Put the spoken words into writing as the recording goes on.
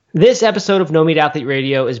This episode of No Meat Athlete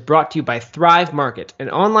Radio is brought to you by Thrive Market, an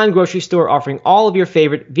online grocery store offering all of your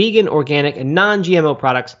favorite vegan, organic, and non-GMO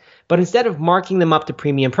products. But instead of marking them up to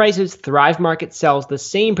premium prices, Thrive Market sells the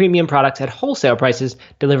same premium products at wholesale prices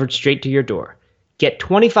delivered straight to your door. Get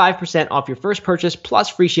 25% off your first purchase plus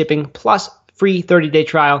free shipping plus free 30-day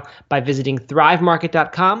trial by visiting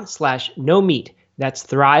thrivemarket.com/no meat. That's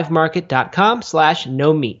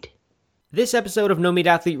thrivemarket.com/no meat. This episode of No Meat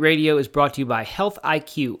Athlete Radio is brought to you by Health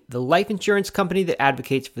IQ, the life insurance company that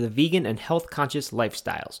advocates for the vegan and health-conscious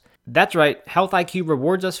lifestyles. That's right, Health IQ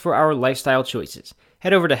rewards us for our lifestyle choices.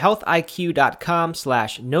 Head over to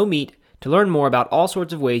healthiq.com/no meat to learn more about all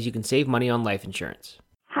sorts of ways you can save money on life insurance.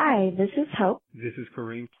 Hi, this is Hope. This is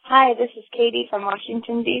Kareem. Hi, this is Katie from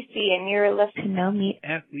Washington, D.C., and you're listening to No Meat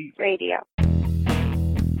Athlete Radio.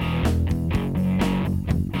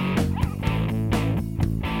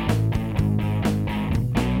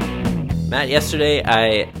 Matt, yesterday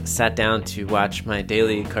I sat down to watch my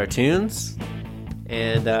daily cartoons,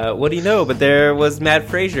 and what do you know? But there was Matt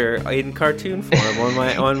Frazier in cartoon form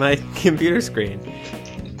on my computer screen.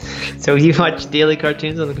 So you watch daily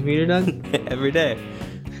cartoons on the computer, Doug? Every day.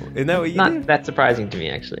 Isn't that what you do? Not that surprising to me,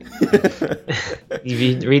 actually.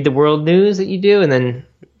 You read the world news that you do, and then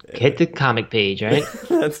hit the comic page, right?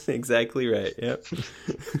 That's exactly right. Yep.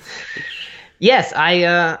 Yes,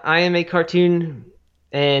 I am a cartoon.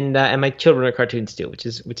 And my children are cartoons too, which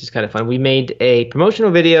is kind of fun. We made a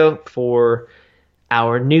promotional video for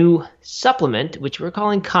our new supplement, which we're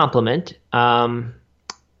calling Complement, and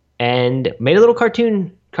made a little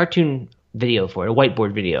cartoon video for it, a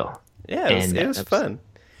whiteboard video. Yeah, it was fun.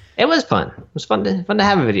 It was fun. It was fun to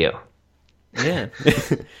have a video. Yeah.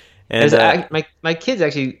 And my kids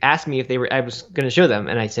actually asked me if I was going to show them,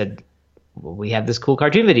 and I said, well, we have this cool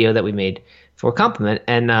cartoon video that we made for Complement,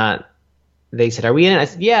 and they said, are we in it? I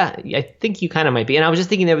said, yeah, I think you kind of might be. And I was just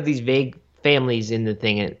thinking there were these vague families in the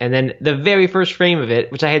thing. And then the very first frame of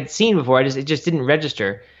it, which I had seen before, it just didn't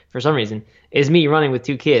register for some reason, is me running with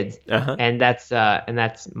two kids. Uh-huh. And that's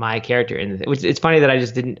my character in the thing. Which it's funny that I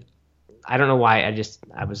don't know why.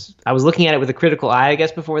 I was looking at it with a critical eye, I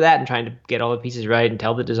guess, before that, and trying to get all the pieces right and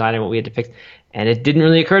tell the designer what we had to fix. And it didn't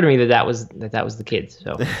really occur to me that was the kids.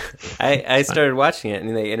 So I started watching it,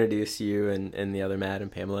 and they introduced you and the other Matt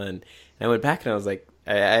and Pamela, and I went back and I was like,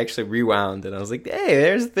 I actually rewound and I was like,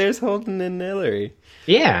 hey, there's Holden and Hillary.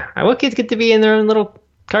 Yeah, what kids get to be in their own little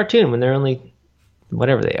cartoon when they're only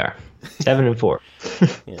whatever they are, 7 and 4.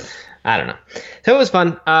 Yeah. I don't know. So it was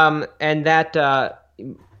fun. And that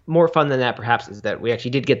more fun than that perhaps is that we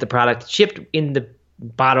actually did get the product shipped in the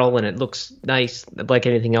bottle, and it looks nice, like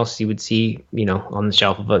anything else you would see, on the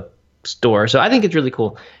shelf of a store. So I think it's really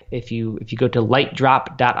cool. If you go to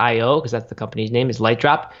lightdrop.io, because that's the company's name, is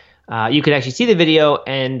Lightdrop. You could actually see the video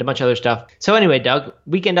and a bunch of other stuff. So anyway, Doug,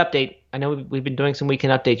 weekend update. I know we've been doing some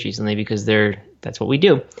weekend updates recently because that's what we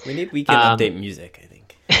do. We need weekend update music, I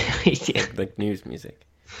think. Yeah. Like news music.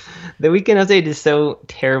 The weekend update is so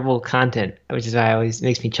terrible content, which is why it always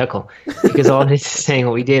makes me chuckle, because all it is saying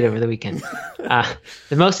what we did over the weekend.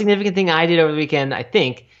 The most significant thing I did over the weekend, I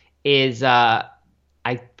think, is I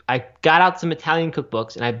got out some Italian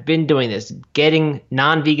cookbooks, and I've been doing this, getting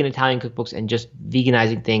non-vegan Italian cookbooks and just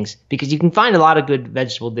veganizing things, because you can find a lot of good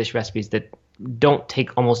vegetable dish recipes that don't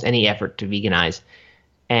take almost any effort to veganize.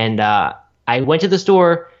 And I went to the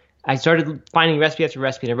store. I started finding recipe after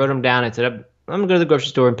recipe, and I wrote them down. I said, I'm going to go to the grocery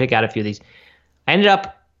store and pick out a few of these. I ended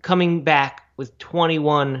up coming back with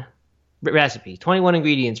 21 recipes, 21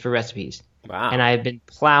 ingredients for recipes. Wow. And I've been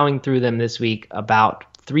plowing through them this week, about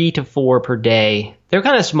 3 to 4 per day. They're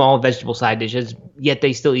kind of small vegetable side dishes, yet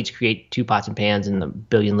they still each create 2 pots and pans and a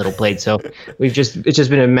billion little plates. So it's just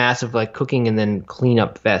been a massive cooking and then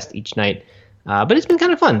cleanup fest each night. But it's been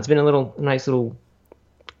kind of fun. It's been a nice little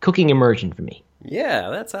cooking immersion for me. Yeah,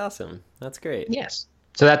 that's awesome. That's great. Yes.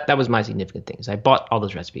 So that was my significant thing. So I bought all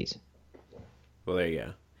those recipes. Well, there you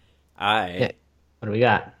go. Yeah. What do we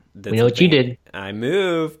got? We know what you did. I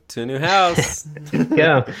moved to a new house.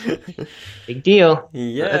 Yeah. Big deal.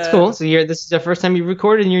 Yeah. That's cool. So this is the first time you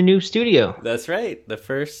recorded in your new studio. That's right. The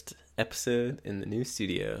first episode in the new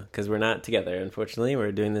studio, because we're not together, unfortunately.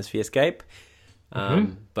 We're doing this via Skype.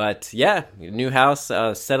 But yeah, new house,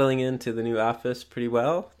 settling into the new office pretty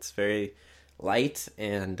well. It's very light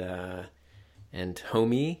and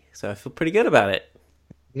homey, so I feel pretty good about it.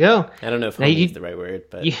 Yeah. I don't know if homey is the right word,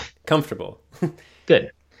 but comfortable.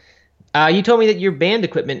 Good. You told me that your band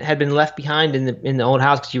equipment had been left behind in the old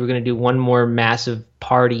house because you were going to do one more massive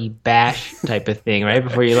party bash type of thing, right,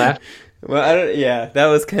 before you left. Well, that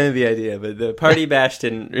was kind of the idea, but the party bash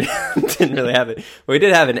didn't really happen. We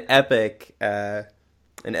did have an epic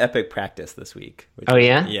an epic practice this week. Oh,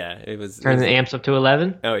 yeah? Yeah, it was. Turn the amps up to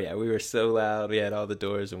 11? Oh, yeah, we were so loud. We had all the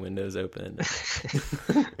doors and windows open.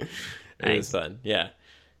 It was fun, yeah.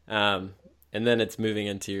 And then it's moving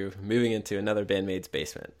into another bandmate's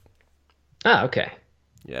basement. Oh, okay.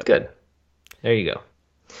 Yeah. Good. There you go.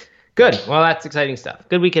 Good. Well, that's exciting stuff.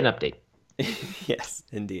 Good weekend update. Yes,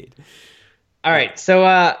 indeed. All right.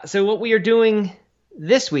 So what we are doing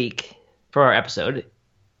this week for our episode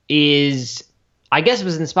is, I guess it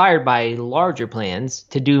was inspired by larger plans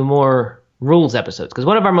to do more rules episodes. Because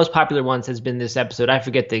one of our most popular ones has been this episode. I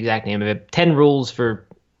forget the exact name of it. 10 rules for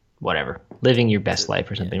whatever, living your best life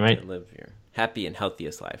or something, right? To live your happy and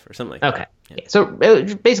healthiest life or something like that. Yeah. Okay. So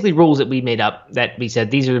basically rules that we made up that we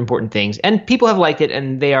said these are important things. And people have liked it,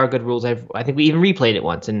 and they are good rules. I think we even replayed it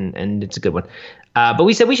once, and it's a good one. But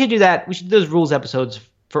we said we should do that. We should do those rules episodes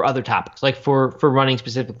for other topics, like for running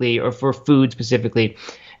specifically or for food specifically.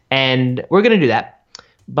 And we're going to do that.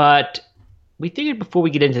 But we figured before we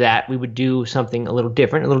get into that, we would do something a little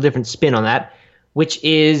different spin on that, which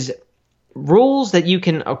is rules that you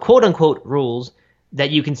can, or quote unquote rules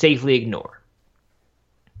that you can safely ignore.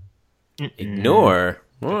 Ignore?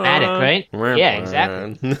 Dramatic, right? Yeah,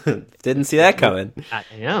 exactly. Didn't see that coming. I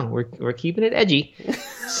know, we're keeping it edgy.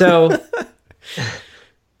 So, so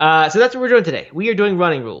that's what we're doing today. We are doing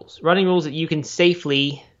running rules that you can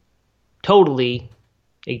safely, totally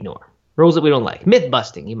ignore. Rules that we don't like. Myth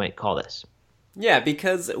busting, you might call this. Yeah,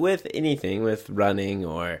 because with anything, with running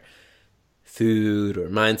or food or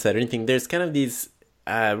mindset or anything, there's kind of these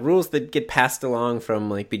rules that get passed along from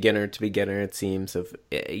like beginner to beginner. It seems of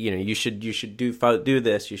you should do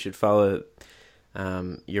this. You should follow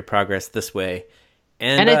your progress this way.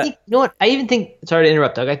 And I think I even think. Sorry to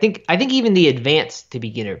interrupt, Doug. I think even the advanced to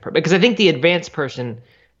beginner, because I think the advanced person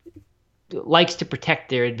likes to protect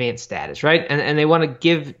their advanced status, right? And they want to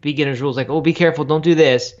give beginners rules like, oh, be careful, don't do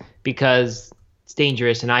this because it's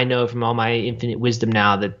dangerous, and I know from all my infinite wisdom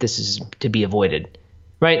now that this is to be avoided,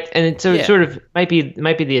 right? And so it sort of might be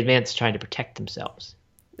the advanced trying to protect themselves.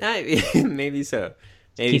 Maybe so.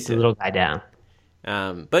 Keep the little guy down.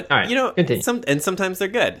 But continue. Sometimes they're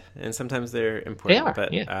good, and sometimes they're important. They are.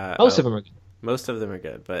 But yeah. Most of them are good. Most of them are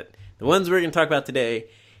good, but the ones we're going to talk about today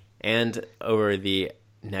and over the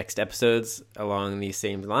next episodes along these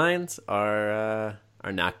same lines are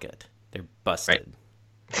not good. They're busted. Right.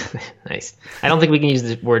 Nice. I don't think we can use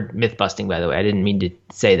the word myth busting, by the way. I didn't mean to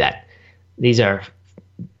say that. These are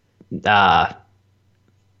what's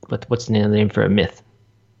the name for a myth?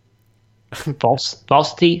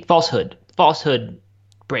 Falsehood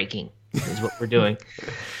breaking is what we're doing.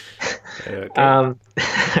 Okay. All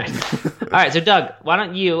right, so Doug, why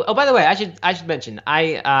don't you? Oh, by the way, I should mention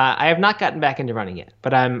I have not gotten back into running yet,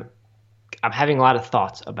 but I'm having a lot of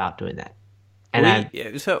thoughts about doing that.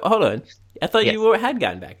 And so hold on, I thought you had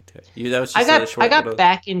gotten back into it. That was just I got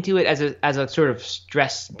back into it as a sort of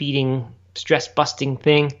stress busting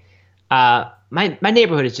thing. My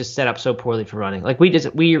neighborhood is just set up so poorly for running. Like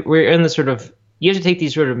we're in the sort of, you have to take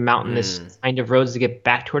these sort of mountainous kind of roads to get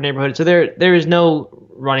back to our neighborhood. So there is no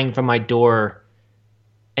running from my door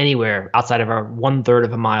anywhere outside of our 1/3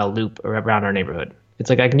 of a mile loop around our neighborhood. It's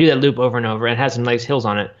like I can do that loop over and over, and it has some nice hills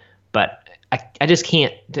on it, but I just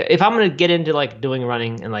can't. If I'm gonna get into like doing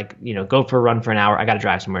running and like go for a run for an hour, I got to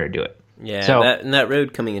drive somewhere to do it. Yeah, so that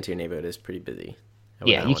road coming into your neighborhood is pretty busy.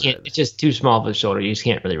 Yeah, you can't. It's just too small of a shoulder. You just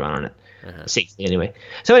can't really run on it safely anyway.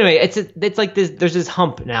 So anyway, it's like this. There's this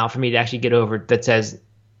hump now for me to actually get over that says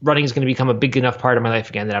running is going to become a big enough part of my life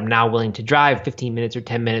again that I'm now willing to drive 15 minutes or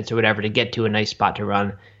 10 minutes or whatever to get to a nice spot to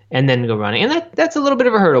run and then go running. And that's a little bit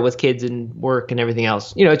of a hurdle with kids and work and everything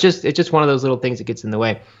else. It's just one of those little things that gets in the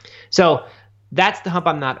way. So that's the hump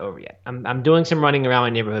I'm not over yet. I'm doing some running around my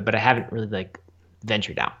neighborhood, but I haven't really like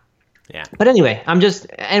ventured out. Yeah. But anyway,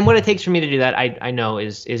 and what it takes for me to do that, I know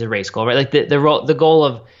is a race goal, right? Like the goal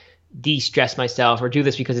of de-stress myself or do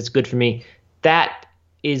this because it's good for me. That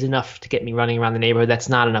is enough to get me running around the neighborhood. That's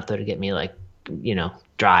not enough though to get me like,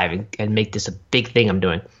 drive and make this a big thing I'm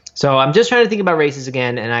doing. So I'm just trying to think about races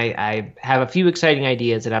again, and I have a few exciting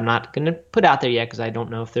ideas that I'm not going to put out there yet because I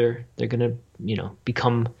don't know if they're going to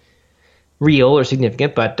become real or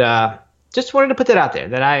significant. But just wanted to put that out there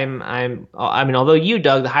that I mean, although you,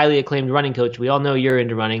 Doug, the highly acclaimed running coach, we all know you're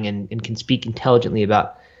into running and can speak intelligently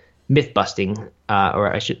about myth busting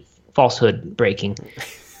falsehood breaking.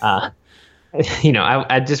 I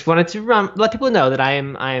just wanted to let people know that I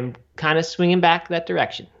am kind of swinging back that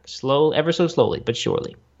direction, ever so slowly but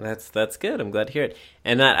surely. That's good. I'm glad to hear it.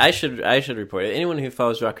 And that I should report it. Anyone who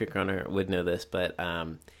follows Rock Creek Runner would know this, but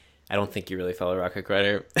I don't think you really follow Rocket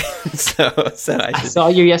Rider, so I saw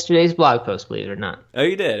your yesterday's blog post, believe it or not. Oh,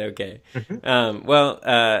 you did? Okay. About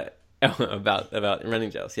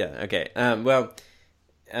running gels. Yeah. Okay.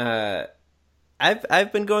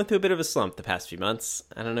 I've been going through a bit of a slump the past few months.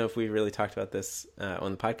 I don't know if we really talked about this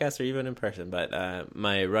on the podcast or even in person, but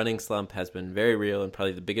my running slump has been very real and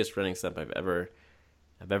probably the biggest running slump I've ever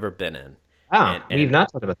been in. Wow, we've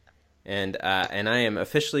not talked about that. And I am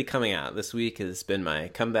officially coming out. This week has been my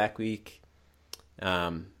comeback week.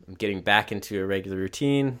 I'm getting back into a regular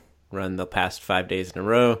routine. Run the past 5 days in a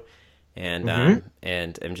row, and I'm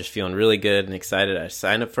just feeling really good and excited. I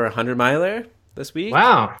signed up for a 100-miler this week.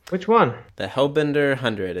 Wow, which one? The Hellbender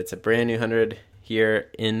 100. It's a brand new 100 here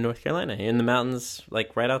in North Carolina, in the mountains,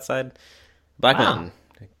 like right outside Black Mountain.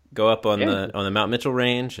 Go up on the Mount Mitchell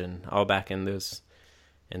range and all back in those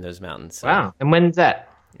mountains. So wow, and when's that?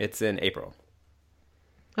 it's in April.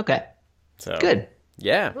 Okay, So good.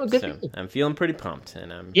 Yeah, Well, good so for you. I'm feeling pretty pumped,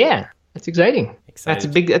 and I'm Yeah, that's exciting.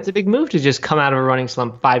 excited. That's a big move to just come out of a running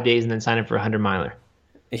slump 5 days and then sign up for a 100-miler.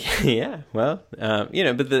 Yeah, well, but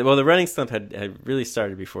the running slump had really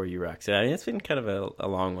started before you rock. So I mean, it's been kind of a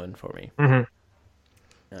long one for me.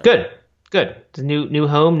 Good. The new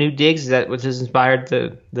home, new digs. Is that what has inspired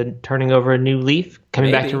the turning over a new leaf,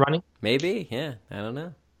 coming back to running? Maybe, yeah. I don't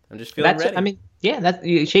know. I'm just feeling ready. I mean, yeah. That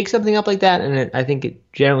you shake something up like that, and I think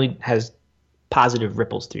it generally has positive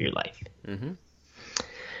ripples through your life. Mm-hmm.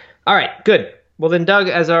 All right, good. Well, then, Doug,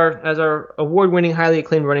 as our award-winning, highly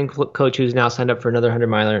acclaimed running coach who's now signed up for another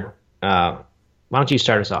 100-miler, why don't you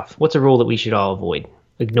start us off? What's a rule that we should all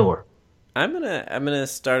ignore? I'm gonna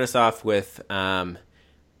start us off with kind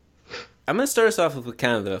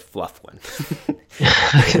of the fluff one.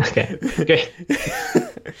 Okay.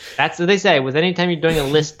 That's what they say. With any time you're doing a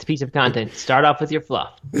list piece of content, start off with your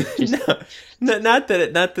fluff. Not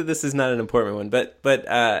that this is not an important one, but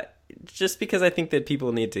just because I think that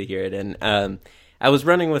people need to hear it. And I was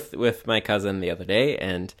running with my cousin the other day,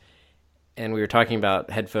 and we were talking about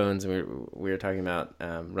headphones, and we were talking about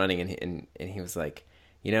running, and he was like,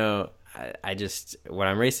 I just, when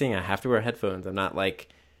I'm racing, I have to wear headphones. I'm not like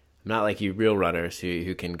you real runners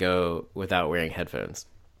who can go without wearing headphones.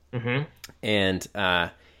 Mm-hmm. And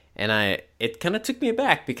it kind of took me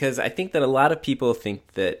aback, because I think that a lot of people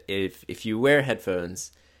think that if you wear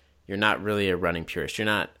headphones, you're not really a running purist. You're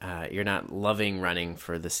not loving running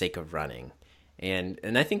for the sake of running. And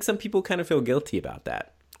I think some people kind of feel guilty about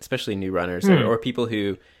that, especially new runners or people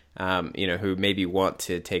who who maybe want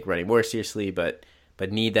to take running more seriously, but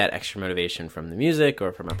need that extra motivation from the music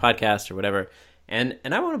or from a podcast or whatever. And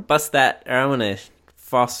I want to bust that, or I want to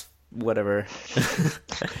whatever.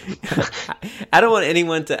 I don't want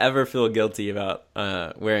anyone to ever feel guilty about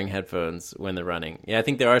wearing headphones when they're running. Yeah, I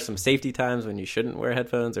think there are some safety times when you shouldn't wear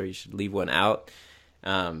headphones, or you should leave one out.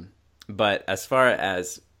 But as far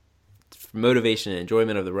as motivation and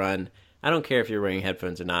enjoyment of the run, I don't care if you're wearing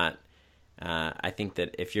headphones or not. I think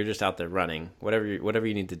that if you're just out there running, whatever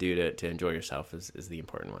you need to do to enjoy yourself is the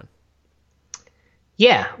important one.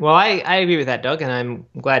 Yeah, well, I agree with that, Doug, and I'm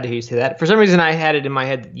glad to hear you say that. For some reason, I had it in my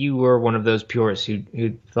head that you were one of those purists who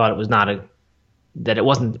thought it was that it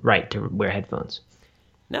wasn't right to wear headphones.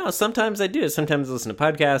 No, sometimes I do. Sometimes I listen to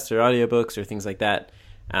podcasts or audiobooks or things like that.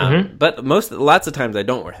 But lots of times I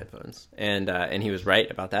don't wear headphones, and he was right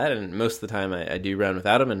about that. And most of the time I do run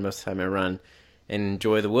without them, and most of the time I run and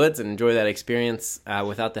enjoy the woods and enjoy that experience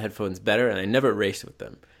without the headphones better. And I never race with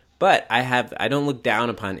them. But I don't look down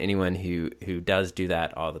upon anyone who does do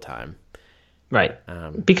that all the time. Right.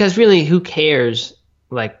 Because really, who cares?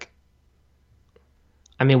 Like,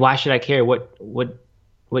 I mean, why should I care what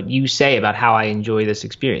you say about how I enjoy this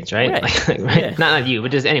experience, right? Right. Right? Yeah. Not you,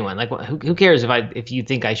 but just anyone. Like, who cares if you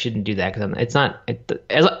think I shouldn't do that? Because it's not.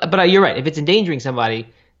 But you're right. If it's endangering somebody,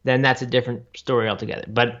 then that's a different story altogether.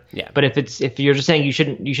 But yeah. But if you're just saying you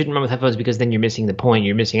shouldn't run with headphones because then you're missing the point,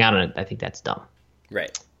 you're missing out on it, I think that's dumb.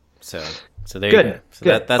 Right. So there Good. you go. So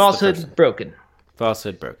Good. that's Falsehood broken.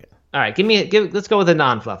 Falsehood broken. All right, let's go with a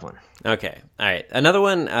non-fluff one. Okay. All right. Another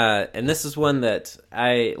one, and this is one that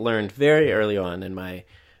I learned very early on in my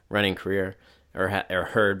running career, or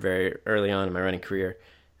heard very early on in my running career.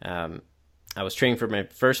 I was training for my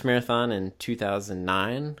first marathon in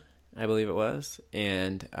 2009, I believe it was,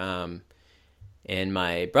 and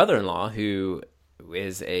my brother-in-law, who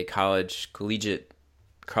is a collegiate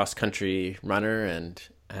cross-country runner and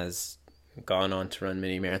has gone on to run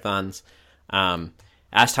many marathons,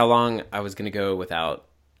 asked how long I was going to go without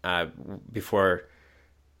after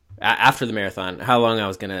the marathon, how long I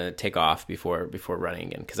was going to take off before running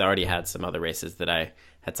again, because I already had some other races that I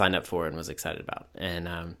had signed up for and was excited about, and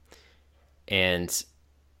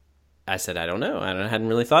I said, I don't know. I hadn't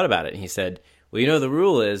really thought about it. And he said, well, you know, the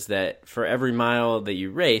rule is that for every mile that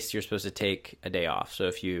you race, you're supposed to take a day off. So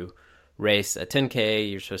if you race a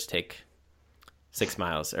 10K, you're supposed to take 6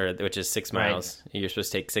 miles, which is 6 miles. Right. You're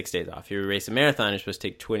supposed to take 6 days off. If you race a marathon, you're supposed to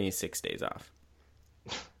take 26 days off.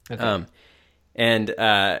 Okay. And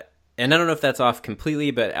I don't know if that's off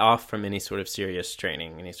completely, but off from any sort of serious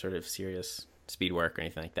training, any sort of serious speed work or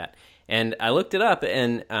anything like that. And I looked it up,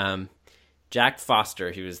 and Jack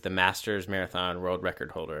Foster, he was the Masters Marathon world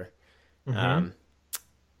record holder,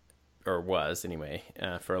 or was anyway,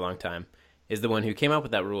 for a long time, is the one who came up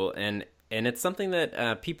with that rule. And it's something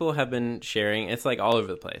that people have been sharing. It's like all over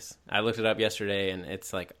the place. I looked it up yesterday, and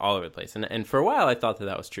it's like all over the place. And for a while, I thought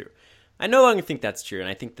that was true. I no longer think that's true, and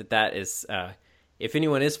I think that is, if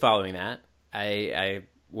anyone is following that, I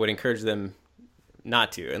would encourage them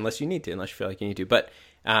not to, unless you need to, unless you feel like you need to. But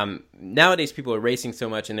nowadays, people are racing so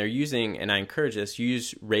much, and they're using, and I encourage this,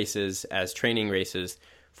 use races as training races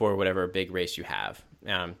for whatever big race you have.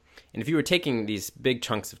 And if you were taking these big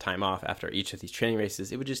chunks of time off after each of these training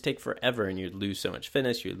races, it would just take forever, and you'd lose so much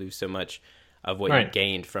fitness, you'd lose so much of what you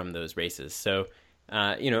gained from those races. So,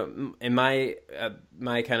 in my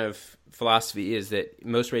kind of philosophy is that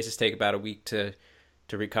most races take about a week to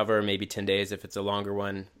recover, maybe 10 days if it's a longer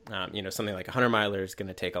one. Something like a 100-miler is going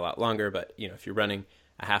to take a lot longer, but, if you're running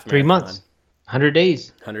a half marathon. 3 months. 100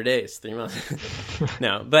 days. 100 days, 3 months.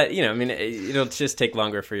 No, but, it'll just take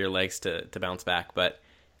longer for your legs to bounce back. But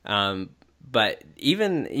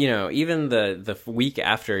even the week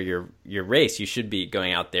after your race, you should be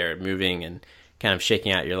going out there moving and kind of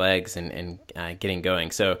shaking out your legs and getting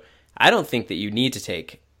going. So I don't think that you need to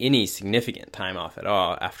take any significant time off at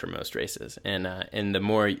all after most races. And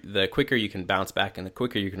the quicker you can bounce back and the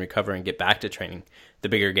quicker you can recover and get back to training, the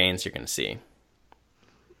bigger gains you're going to see.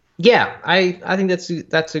 Yeah, I think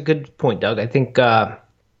that's a good point, Doug. I think I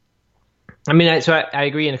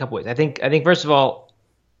agree in a couple ways. I think first of all,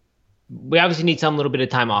 we obviously need some little bit of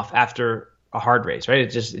time off after a hard race, right?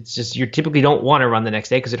 It's just you typically don't want to run the next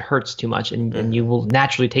day because it hurts too much, and you will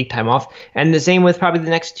naturally take time off. And the same with probably the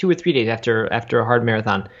next 2 or 3 days after a hard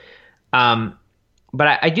marathon.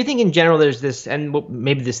 But I do think in general there's this, and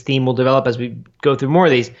maybe this theme will develop as we go through more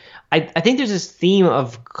of these. I think there's this theme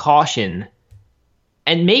of caution.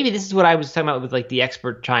 And maybe this is what I was talking about with like the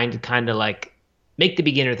expert trying to kind of like make the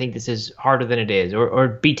beginner think this is harder than it is, or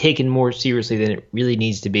be taken more seriously than it really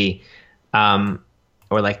needs to be, or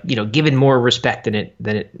like given more respect than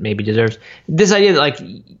it maybe deserves. This idea that like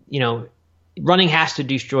running has to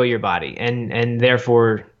destroy your body, and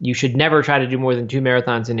therefore you should never try to do more than 2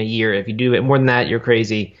 marathons in a year. If you do it more than that, you're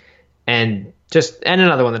crazy. And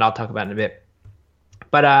another one that I'll talk about in a bit.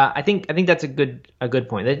 But I think that's a good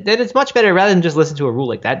point. That it's much better rather than just listen to a rule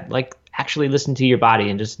like that. Like actually listen to your body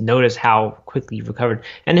and just notice how quickly you've recovered.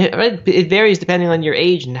 And it varies depending on your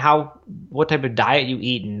age and what type of diet you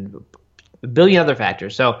eat and a billion other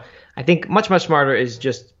factors. So I think much smarter is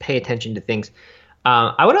just pay attention to things.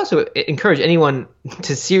 I would also encourage anyone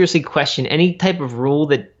to seriously question any type of rule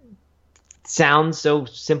that sounds so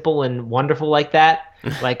simple and wonderful like that.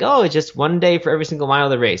 Like, oh, it's just 1 day for every single mile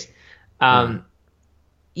of the race.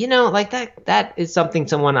 Like that is something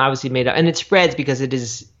someone obviously made up, and it spreads because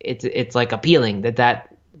it's like appealing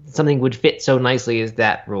that something would fit so nicely as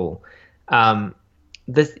that rule. You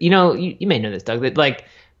may know this, Doug, that like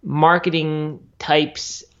marketing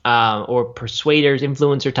types or persuaders,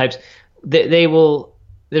 influencer types, they will.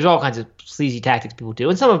 There's all kinds of sleazy tactics people do,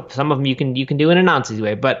 and some of them you can do in a non-sleazy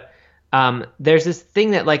way, but there's this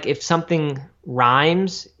thing that like if something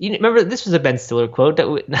rhymes, remember this was a Ben Stiller quote that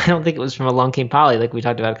I don't think it was from Along Came Polly like we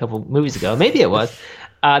talked about a couple movies ago. Maybe it was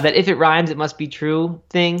that if it rhymes it must be true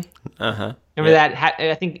thing. Remember that?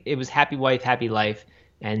 I think it was Happy Wife, Happy Life,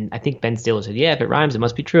 and I think Ben Stiller said, yeah, if it rhymes it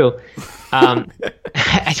must be true.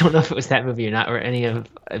 I don't know if it was that movie or not, or any of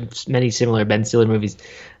many similar Ben Stiller movies.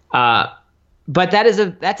 But that's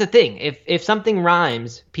a thing. If something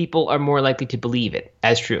rhymes, people are more likely to believe it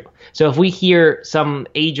as true. So if we hear some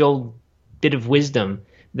age-old bit of wisdom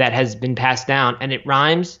that has been passed down and it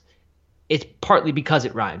rhymes, it's partly because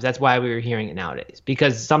it rhymes. That's why we're hearing it nowadays,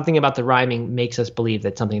 because something about the rhyming makes us believe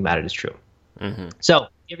that something about it is true. Mm-hmm. So if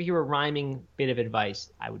you ever hear a rhyming bit of advice,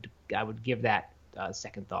 I would give that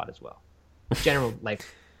second thought as well. General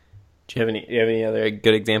life. Do you have any other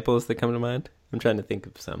good examples that come to mind? I'm trying to think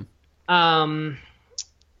of some.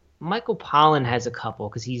 Michael Pollan has a couple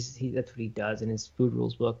because that's what he does in his food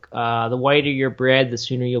rules book. The whiter your bread, the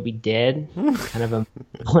sooner you'll be dead. Kind of a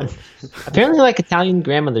apparently like Italian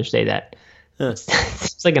grandmothers say that. Huh.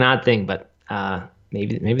 It's like an odd thing, but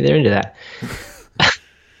maybe they're into that.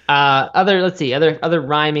 Other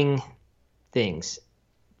rhyming things.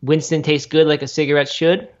 Winston tastes good like a cigarette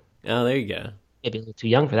should. Oh, there you go. Maybe a little too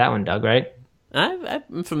young for that one, Doug, right?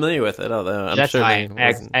 I'm familiar with it, although I'm That's sure why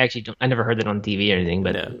I actually don't. I never heard that on TV or anything,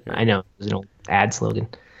 but No. I know it was an old ad slogan.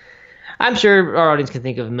 I'm sure our audience can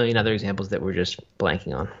think of a million other examples that we're just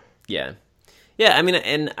blanking on. Yeah. Yeah, I mean,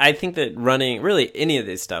 and I think that running, really any of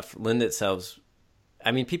this stuff, lend itself.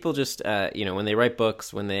 I mean, people just, when they write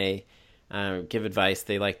books, when they give advice,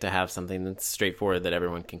 they like to have something that's straightforward that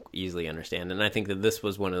everyone can easily understand. And I think that this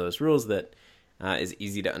was one of those rules that is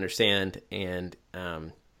easy to understand and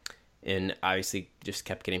obviously just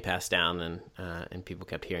kept getting passed down and people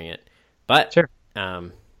kept hearing it. But sure.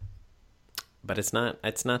 But it's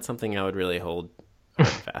not something I would really hold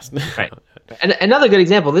fast. Right. And another good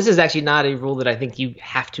example, this is actually not a rule that I think you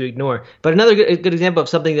have to ignore, but another good example of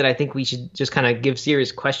something that I think we should just kind of give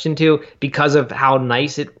serious question to because of how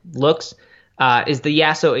nice it looks is the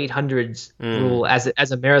Yasso 800s rule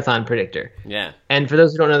as a marathon predictor. Yeah. And for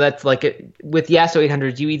those who don't know, that's like with Yasso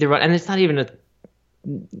 800s, you either run, and it's not even a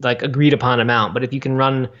like agreed upon amount, but if you can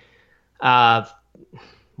run,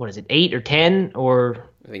 what is it, 8 or 10 or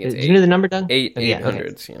I think it's do you know the number, Doug?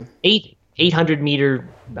 800s, yeah. 800 meter,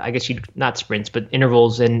 I guess not sprints, but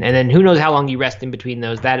intervals, and then who knows how long you rest in between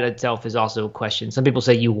those. That itself is also a question. Some people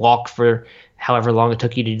say you walk for however long it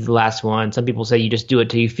took you to do the last one. Some people say you just do it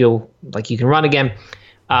till you feel like you can run again.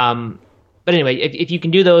 But anyway, if you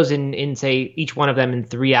can do those in say each one of them in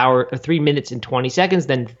 3 minutes and 20 seconds,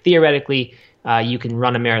 then theoretically you can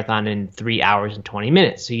run a marathon in 3 hours and 20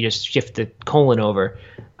 minutes. So you just shift the colon over,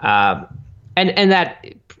 and that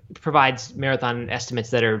provides marathon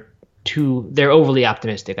estimates that are they're overly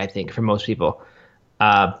optimistic, I think, for most people.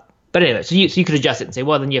 But anyway, so you could adjust it and say,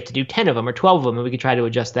 well, then you have to do 10 of them or 12 of them, and we could try to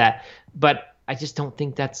adjust that. But I just don't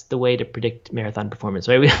think that's the way to predict marathon performance.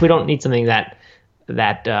 Right? We don't need something that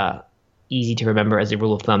easy to remember as a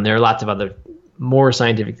rule of thumb. There are lots of other more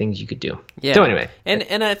scientific things you could do. Yeah. So anyway.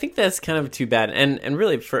 And I think that's kind of too bad. And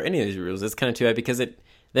really, for any of these rules, it's kind of too bad because it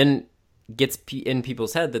then gets in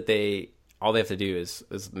people's head that all they have to do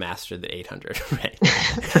is master the 800, right?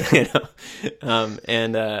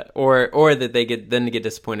 Or that they get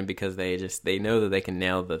disappointed because they know that they can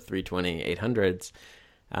nail the 320 800s,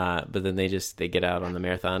 but then they get out on the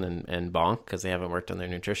marathon and bonk because they haven't worked on their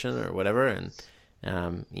nutrition or whatever, and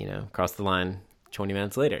cross the line 20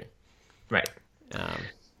 minutes later. Right.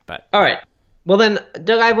 But all right. Well then,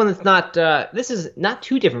 Doug, I have one that's not. This is not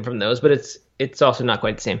too different from those, but it's also not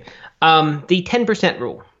quite the same. The 10%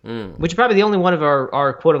 rule. Which is probably the only one of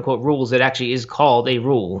our quote-unquote rules that actually is called a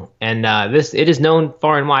rule. And it is known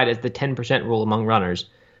far and wide as the 10% rule among runners.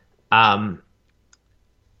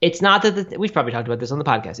 It's not that we've probably talked about this on the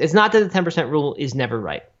podcast. It's not that the 10% rule is never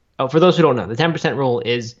right. Oh, for those who don't know, the 10% rule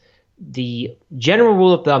is the general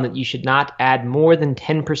rule of thumb that you should not add more than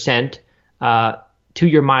 10% to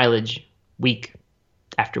your mileage week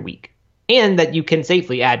after week. And that you can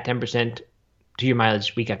safely add 10% to your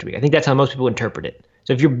mileage week after week. I think that's how most people interpret it.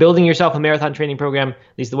 So if you're building yourself a marathon training program,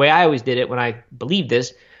 at least the way I always did it when I believed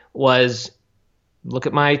this was look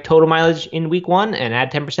at my total mileage in week 1 and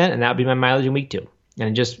add 10%, and that would be my mileage in week 2.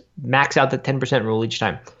 And just max out the 10% rule each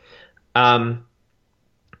time.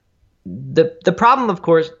 The problem, of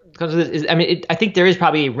course, because of this is, I think there is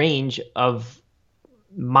probably a range of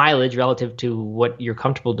mileage relative to what you're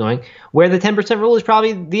comfortable doing, where the 10% rule is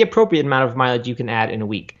probably the appropriate amount of mileage you can add in a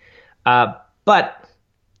week. But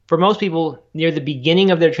for most people, near the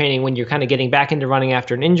beginning of their training, when you're kind of getting back into running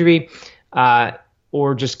after an injury,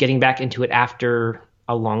 or just getting back into it after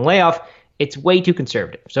a long layoff, it's way too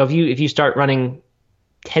conservative. So if you start running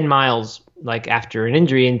 10 miles like after an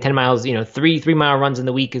injury, and 10 miles, 3-mile runs in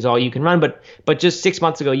the week is all you can run, but just 6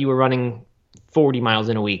 months ago you were running 40 miles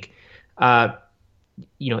in a week.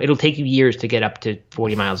 It'll take you years to get up to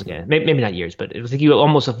 40 miles again. Maybe not years, but it'll take you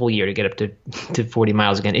almost a full year to get up to 40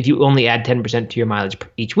 miles again if you only add 10% to your mileage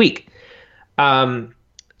each week.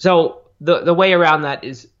 So the way around that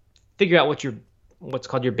is figure out what's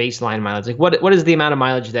called your baseline mileage. Like what is the amount of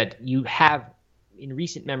mileage that you have in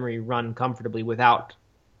recent memory run comfortably without,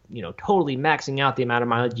 totally maxing out the amount of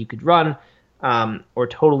mileage you could run, or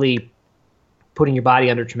totally putting your body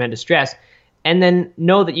under tremendous stress. And then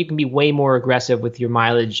know that you can be way more aggressive with your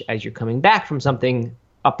mileage as you're coming back from something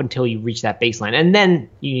up until you reach that baseline. And then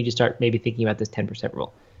you need to start maybe thinking about this 10%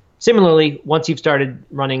 rule. Similarly, once you've started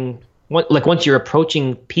running, once you're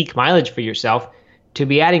approaching peak mileage for yourself, to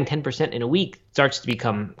be adding 10% in a week starts to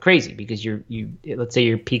become crazy because let's say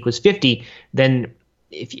your peak was 50, then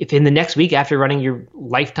if in the next week after running your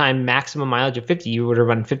lifetime maximum mileage of 50, you would have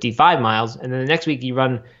run 55 miles, and then the next week you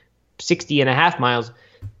run 60 and a half miles,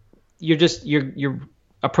 you're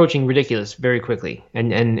approaching ridiculous very quickly.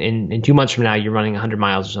 And in 2 months from now, you're running 100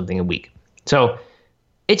 miles or something a week. So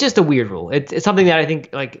it's just a weird rule. It's something that I think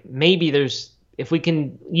like maybe if we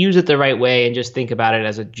can use it the right way and just think about it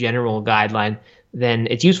as a general guideline, then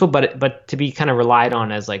it's useful. But to be kind of relied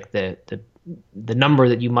on as like the number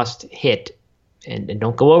that you must hit and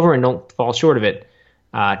don't go over and don't fall short of it,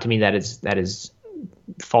 to me that is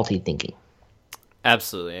faulty thinking.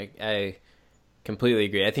 Absolutely. I completely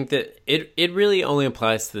agree. I think that it really only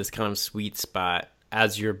applies to this kind of sweet spot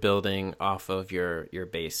as you're building off of your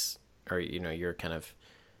base, or your kind of,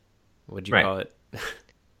 what'd you call it?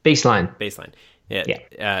 Baseline.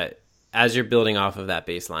 Yeah. As you're building off of that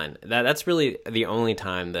baseline, that's really the only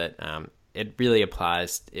time that it really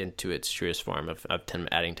applies into its truest form of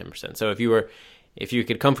adding 10%. So if you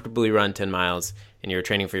could comfortably run 10 miles and you're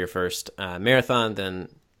training for your first marathon, then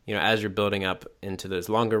as you're building up into those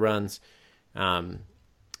longer runs, then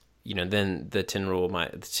the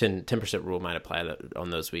 10% rule might apply on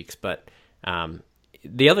those weeks. But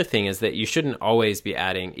the other thing is that you shouldn't always be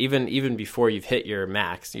adding, even before you've hit your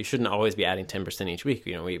max, you shouldn't always be adding 10% each week.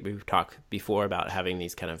 We've talked before about having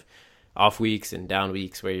these kind of off weeks and down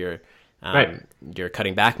weeks where you're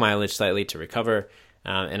cutting back mileage slightly to recover.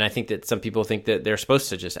 And I think that some people think that they're supposed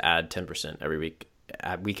to just add 10% every week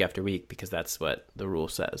after week, because that's what the rule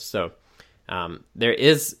says. So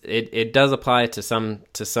it does apply to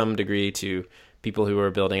some degree to people who are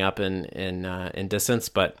building up in distance,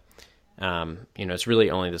 but it's really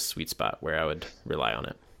only the sweet spot where I would rely on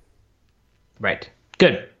it. Right.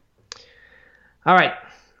 Good. All right.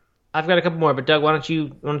 I've got a couple more, but Doug, why don't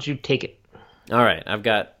you take it? All right. I've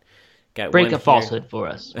got break one a falsehood for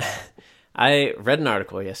us. I read an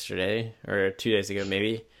article yesterday or 2 days ago,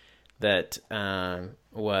 maybe, that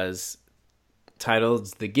was titled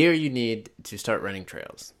 "The Gear You Need to Start Running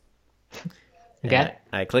Trails." Okay.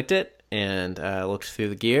 I clicked it and looked through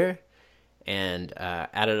the gear and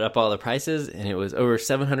added up all the prices, and it was over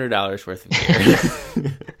 $700 worth of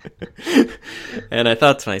gear. And I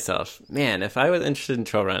thought to myself, man, if I was interested in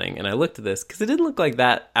trail running and I looked at this, because it didn't look like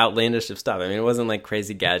that outlandish of stuff. I mean, it wasn't like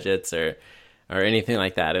crazy gadgets or anything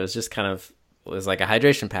like that. It was just it was like a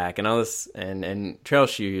hydration pack and all this, and trail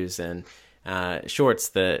shoes and shorts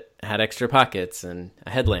that had extra pockets and a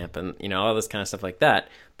headlamp and all this kind of stuff like that.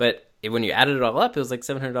 But when you added it all up, it was like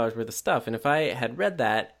 $700 worth of stuff. And if I had read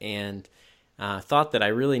that and thought that I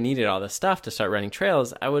really needed all this stuff to start running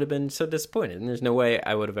trails, I would have been so disappointed. And there's no way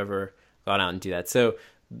I would have ever gone out and do that. So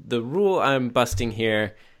the rule I'm busting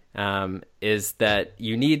here is that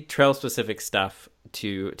you need trail specific stuff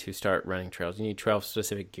to start running trails. You need trail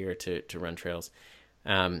specific gear to run trails.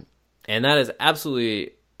 And that is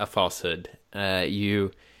absolutely a falsehood.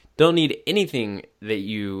 You don't need anything that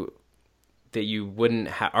you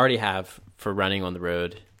wouldn't already have for running on the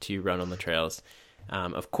road to run on the trails.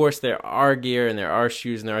 Of course, there are gear and there are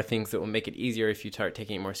shoes and there are things that will make it easier if you start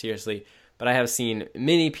taking it more seriously. But I have seen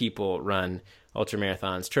many people run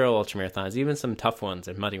ultramarathons, trail ultramarathons, even some tough ones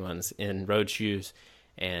and muddy ones in road shoes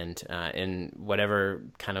and in whatever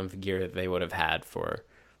kind of gear that they would have had for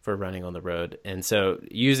running on the road. And so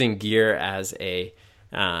using gear as an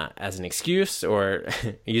excuse, or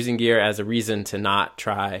using gear as a reason to not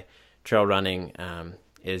try trail running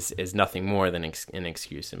is nothing more than an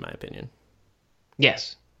excuse, in my opinion.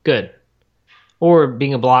 Yes, good. Or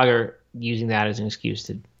being a blogger, using that as an excuse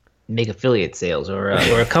to make affiliate sales, or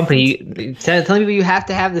a company telling people you have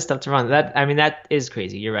to have this stuff to run. That is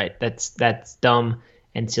crazy. You're right. That's dumb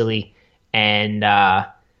and silly. And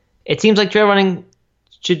it seems like trail running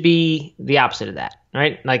should be the opposite of that,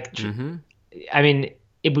 right? Like, I mean,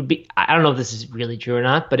 it would be, I don't know if this is really true or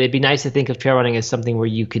not, but it'd be nice to think of trail running as something where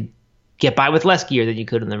you could get by with less gear than you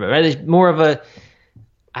could on the road, right? It's more of a,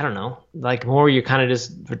 I don't know, like more you're kind of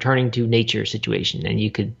just returning to nature situation, and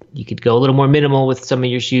you could go a little more minimal with some of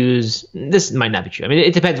your shoes. This might not be true. I mean,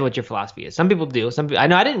 it depends on what your philosophy is. Some people do. I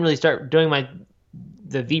know I didn't really start doing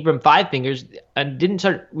the Vibram 5 fingers. I didn't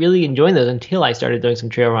start really enjoying those until I started doing some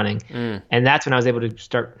trail running. And that's when I was able to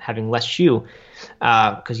start having less shoe,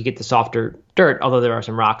 because you get the softer dirt, although there are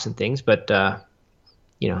some rocks and things, but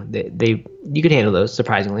you could handle those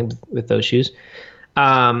surprisingly with those shoes.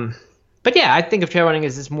 But yeah, I think of trail running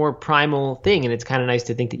as this more primal thing, and it's kind of nice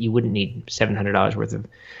to think that you wouldn't need $700 worth of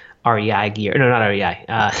REI gear. No, not REI.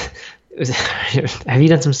 Have you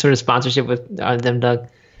done some sort of sponsorship with them, Doug?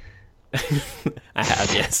 I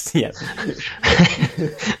have, yes.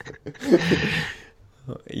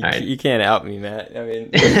 You can't out me, Matt. I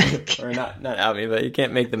mean, or not out me, but you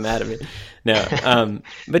can't make them mad at me. No,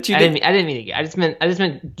 but you did. I didn't mean gear. I just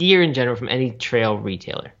meant gear in general from any trail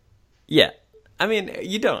retailer. Yeah. I mean,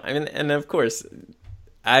 you don't. I mean, and of course,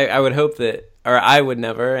 I would hope that or I would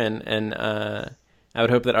never, and I would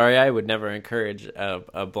hope that REI would never encourage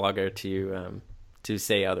a blogger to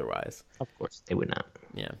say otherwise. Of course, they would not.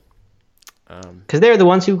 Yeah. Because they're the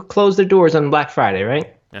ones who close their doors on Black Friday,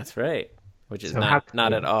 right? That's right. Which is So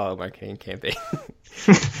not at all a marketing campaign.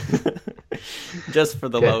 Just for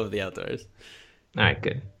the Good. love of the outdoors. All right,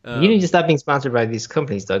 good. You need to stop being sponsored by these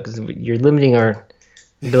companies, though, because you're limiting our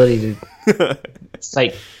ability to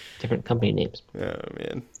cite different company names. Oh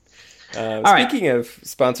man. right. Speaking of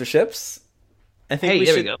sponsorships, I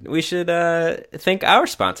think we should thank our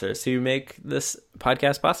sponsors who make this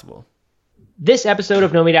podcast possible. This episode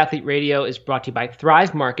of No Meat Athlete Radio is brought to you by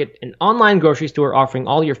Thrive Market, an online grocery store offering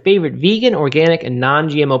all your favorite vegan, organic, and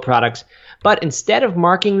non-GMO products. But instead of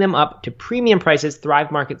marking them up to premium prices,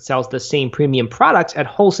 Thrive Market sells the same premium products at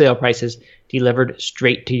wholesale prices delivered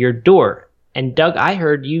straight to your door. And Doug, I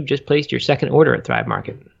heard you just placed your second order at Thrive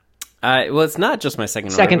Market. Well, it's not just my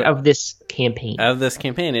second Second order, of this campaign. of this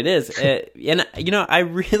campaign. It is. And, I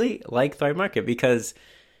really like Thrive Market because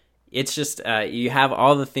it's just you have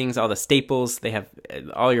all the things, all the staples. They have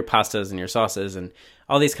all your pastas and your sauces and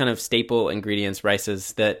all these kind of staple ingredients,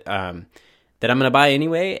 rices that I'm going to buy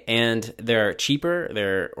anyway. And they're cheaper.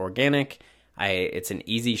 They're organic. It's an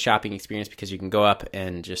easy shopping experience because you can go up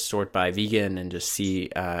and just sort by vegan and just see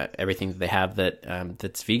everything that they have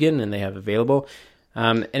that's vegan and they have available.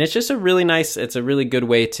 And it's just a really good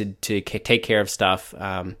way to take care of stuff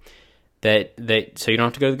that so you don't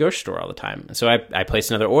have to go to the grocery store all the time. So I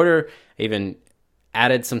placed another order. I even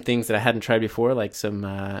added some things that I hadn't tried before, like some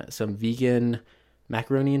vegan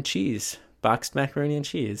macaroni and cheese, boxed macaroni and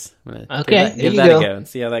cheese. I'm gonna give that a go and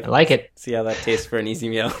see how that I like it. See how that tastes for an easy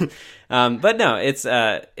meal. But no, it's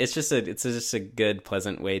just a good,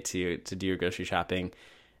 pleasant way to do your grocery shopping.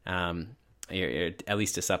 You're at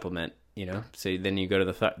least a supplement. So then you go to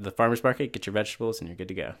the farmer's market, get your vegetables, and you're good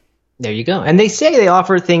to go. There you go. And they say they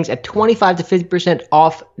offer things at 25 to 50%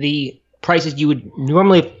 off the prices you would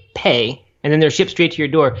normally pay, and then they're shipped straight to your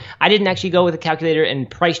door. I didn't actually go with a calculator and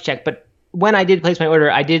price check, but when I did place my order,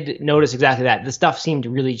 I did notice exactly that. The stuff seemed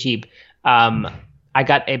really cheap. I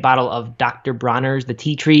got a bottle of Dr. Bronner's, the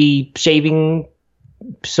tea tree shaving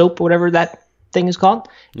soap, whatever that thing is called.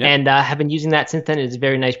 Yep. And have been using that since then. It's a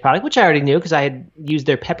very nice product, which I already knew because I had used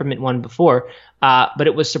their peppermint one before. But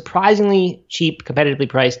it was surprisingly cheap, competitively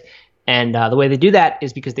priced. And the way they do that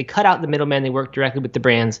is because they cut out the middleman. They work directly with the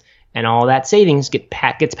brands, and all that savings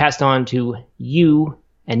gets passed on to you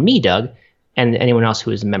and me, Doug, and anyone else who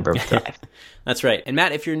is a member of Thrive. That's right. And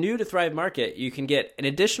Matt, if you're new to Thrive Market, you can get an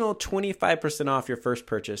additional 25% off your first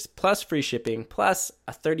purchase, plus free shipping, plus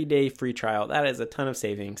a 30-day free trial. That is a ton of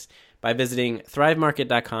savings by visiting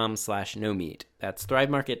thrivemarket.com/no-meat. That's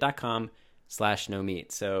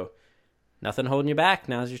thrivemarket.com/no-meat. So nothing holding you back.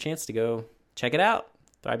 Now's your chance to go check it out.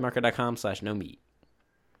 thrivemarket.com/no-meat.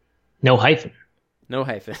 No hyphen. No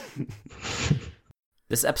hyphen.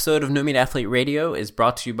 This episode of No Meat Athlete Radio is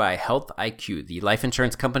brought to you by Health IQ, the life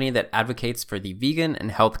insurance company that advocates for the vegan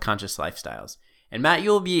and health-conscious lifestyles. And Matt,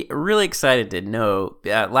 you'll be really excited to know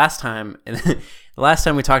last time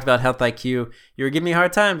we talked about Health IQ, you were giving me a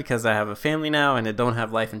hard time because I have a family now and I don't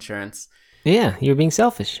have life insurance. Yeah, you're being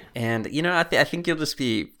selfish. And, I think you'll just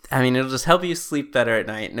it'll just help you sleep better at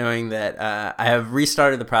night knowing that I have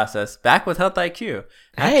restarted the process back with Health IQ.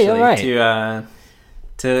 Hey, all right.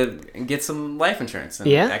 To get some life insurance.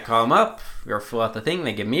 And I call them up, or fill out the thing,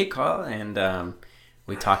 they give me a call, and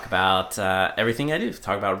we talk about everything I do.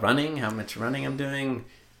 Talk about running, how much running I'm doing,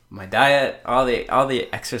 my diet, all the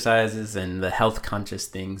exercises and the health conscious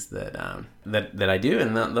things that I do,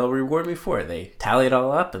 and they'll reward me for it. They tally it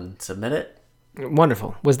all up and submit it.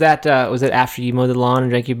 Wonderful. Was that after you mowed the lawn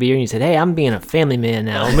and drank your beer and you said, "Hey, I'm being a family man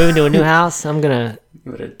now. We're moving to a new house. I'm gonna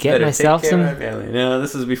get myself some." No,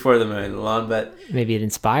 this was before the mowing the lawn, but maybe it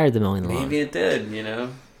inspired the mowing the lawn. Maybe it did.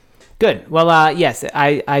 Good. Well, yes,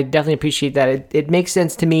 I definitely appreciate that. It makes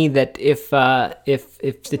sense to me that if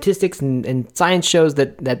statistics and science shows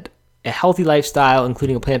that a healthy lifestyle,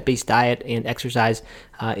 including a plant-based diet and exercise,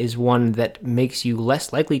 is one that makes you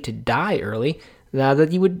less likely to die early,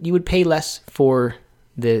 that you would pay less for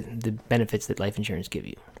the benefits that life insurance give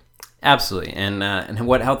you. Absolutely, and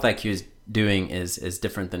what Health IQ is doing is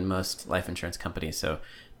different than most life insurance companies. So,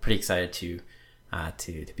 pretty excited to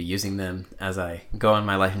be using them as I go on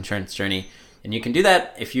my life insurance journey. And you can do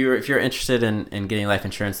that if you're interested in getting life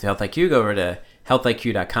insurance through Health IQ. Go over to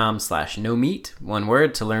healthiq.com/no-meat, one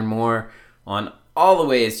word, to learn more on all the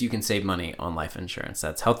ways you can save money on life insurance.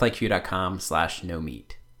 That's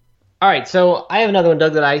healthiq.com/no-meat. All right, so I have another one,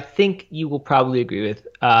 Doug, that I think you will probably agree with.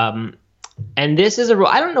 And this is a rule.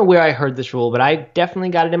 I don't know where I heard this rule, but I definitely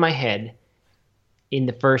got it in my head in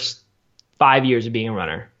the first 5 years of being a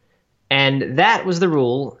runner. And that was the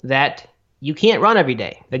rule, that you can't run every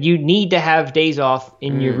day, that you need to have days off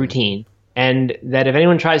in your routine. And that if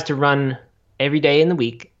anyone tries to run every day in the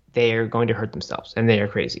week, they are going to hurt themselves and they are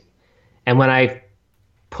crazy. And when I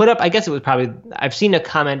put up, I guess it was probably, I've seen a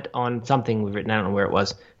comment on something we've written, I don't know where it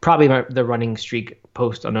was, probably the running streak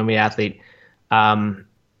post on No Meat Athlete. And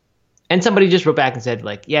somebody just wrote back and said,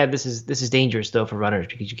 like, yeah, this is dangerous though for runners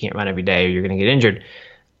because you can't run every day or you're going to get injured.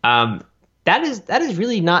 That is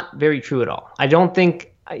really not very true at all. I don't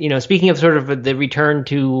think, speaking of sort of the return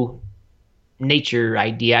to nature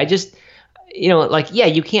idea, I just,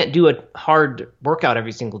 you can't do a hard workout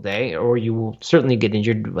every single day, or you will certainly get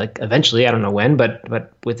injured, like eventually, I don't know when,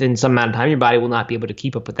 but within some amount of time, your body will not be able to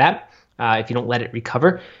keep up with that if you don't let it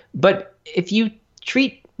recover. But if you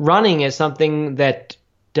treat running as something that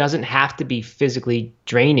doesn't have to be physically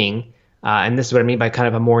draining, and this is what I mean by kind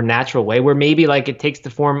of a more natural way, where maybe like it takes the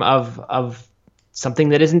form of something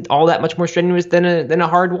that isn't all that much more strenuous than a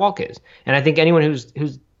hard walk is. And I think anyone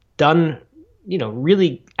who's done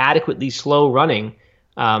really adequately slow running,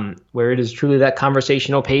 where it is truly that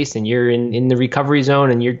conversational pace and you're in the recovery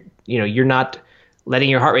zone and you're not letting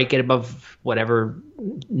your heart rate get above whatever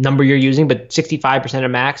number you're using, but 65%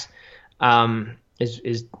 of max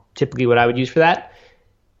is typically what I would use for that.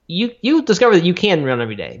 You discover that you can run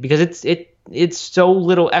every day because it's so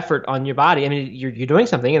little effort on your body. I mean, you're doing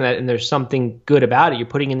something and there's something good about it. You're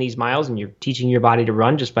putting in these miles and you're teaching your body to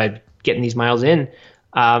run just by getting these miles in.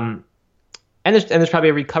 And there's probably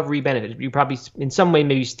a recovery benefit. You probably in some way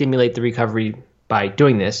maybe stimulate the recovery by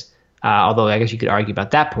doing this. Although I guess you could argue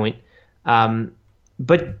about that point.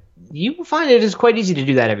 But you will find it is quite easy to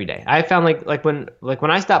do that every day. I found like when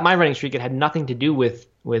I stopped my running streak, it had nothing to do with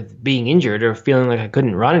being injured or feeling like I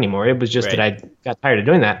couldn't run anymore. It was just that I got tired of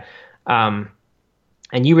doing that. And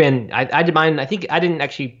you ran. I did mine. I think I didn't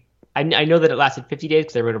actually. I know that it lasted 50 days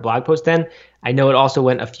because I wrote a blog post then. I know it also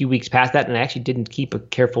went a few weeks past that, and I actually didn't keep a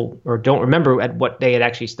careful or don't remember at what day it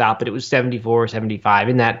actually stopped, but it was 74 or 75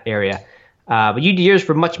 in that area. But you did yours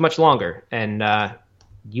for much, much longer, and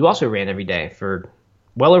you also ran every day for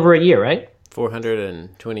well over a year, right?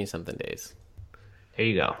 420-something days. There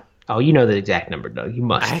you go. Oh, you know the exact number, Doug. You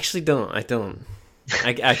must. I actually don't. I don't.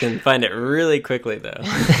 I can find it really quickly,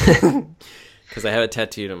 though. Because I have it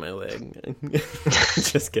tattooed on my leg.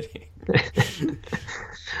 Just kidding.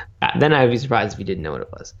 Then I'd be surprised if you didn't know what it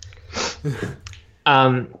was.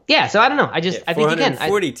 Yeah, so I don't know. I think again.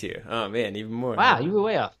 442. Oh, man, even more. Wow, you were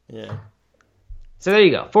way off. Yeah. So there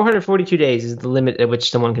you go. 442 days is the limit at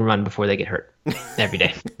which someone can run before they get hurt every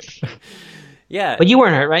day. Yeah. But you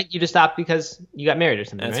weren't hurt, right? You just stopped because you got married or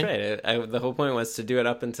something, That's right. The whole point was to do it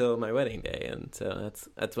up until my wedding day, and so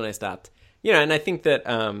that's when I stopped. And I think that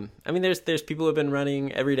there's people who have been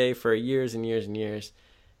running every day for years and years and years.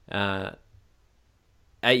 I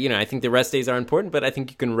think the rest days are important, but I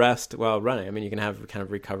think you can rest while running. I mean, you can have kind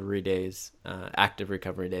of recovery days, active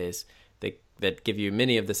recovery days that give you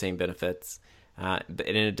many of the same benefits. And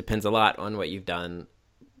it depends a lot on what you've done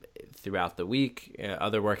throughout the week,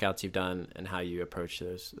 other workouts you've done, and how you approach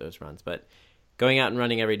those runs. But going out and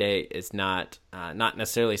running every day is not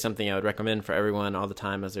necessarily something I would recommend for everyone all the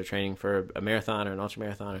time as they're training for a marathon or an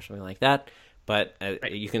ultramarathon or something like that. But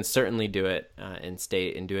you can certainly do it and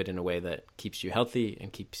do it in a way that keeps you healthy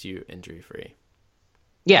and keeps you injury-free.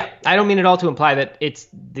 Yeah, I don't mean at all to imply that it's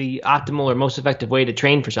the optimal or most effective way to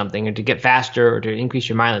train for something or to get faster or to increase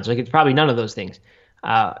your mileage. Like, it's probably none of those things.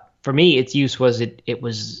 For me, its use was it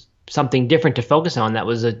was something different to focus on. That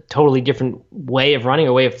was a totally different way of running,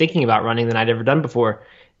 or way of thinking about running than I'd ever done before.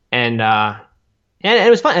 And it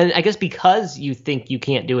was fun. And I guess because you think you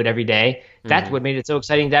can't do it every day, that's what made it so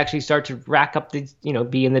exciting to actually start to rack up the,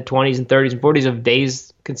 be in the 20s and 30s and 40s of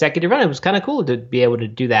days consecutive running. It was kind of cool to be able to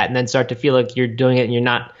do that and then start to feel like you're doing it and you're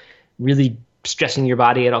not really stressing your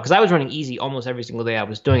body at all. Because I was running easy almost every single day I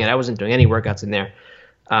was doing it. I wasn't doing any workouts in there.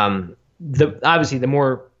 Obviously, the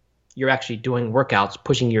more you're actually doing workouts,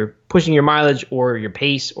 pushing your mileage or your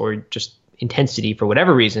pace or just intensity for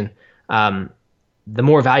whatever reason, the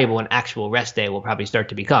more valuable an actual rest day will probably start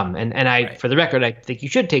to become. And for the record, I think you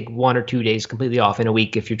should take 1 or 2 days completely off in a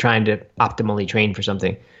week if you're trying to optimally train for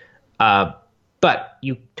something. But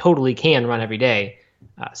you totally can run every day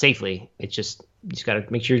safely. It's just, you just got to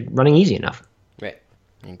make sure you're running easy enough. Right.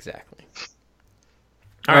 Exactly.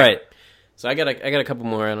 All right. So I got a couple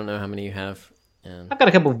more. I don't know how many you have. I've got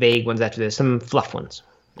a couple vague ones after this, some fluff ones.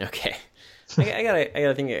 Okay. I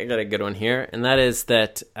got a good one here, and that is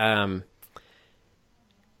that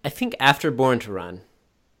I think after Born to Run,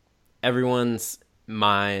 everyone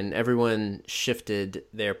shifted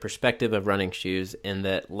their perspective of running shoes in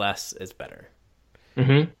that less is better.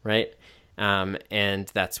 Mm-hmm. Right? And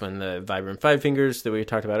that's when the Vibram Five Fingers that we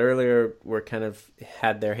talked about earlier were kind of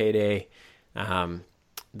had their heyday.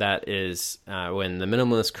 That is when the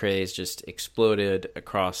minimalist craze just exploded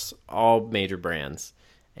across all major brands,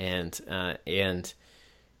 and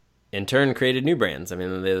in turn created new brands. I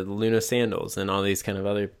mean, the Luna sandals and all these kind of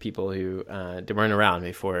other people who weren't around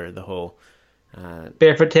before the whole.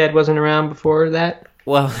 Barefoot Ted wasn't around before that.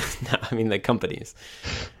 Well, no, I mean the companies.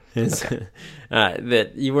 Okay.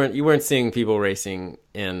 That you weren't seeing people racing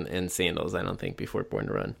in sandals. I don't think before Born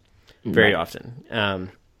to Run very often.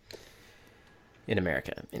 In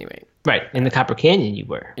America, anyway. Right, in the Copper Canyon, you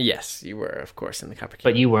were. Yes, you were, of course, in the Copper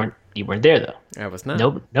Canyon. But you weren't there though. I was not.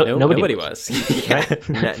 Nobody was.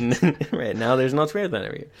 Right now, there's an alternative than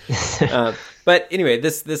every year. But anyway,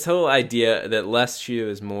 this whole idea that less shoe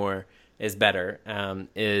is more is better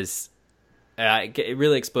it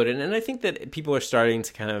really exploded, and I think that people are starting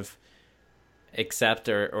to kind of accept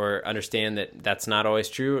or understand that that's not always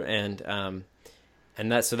true, and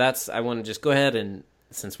that's I want to just go ahead and,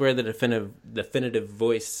 since we're the definitive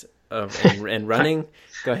voice of and running,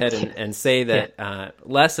 go ahead and say that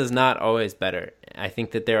less is not always better. I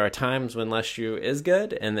think that there are times when less shoe is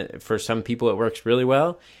good, and that for some people it works really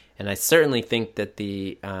well. And I certainly think that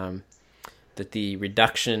the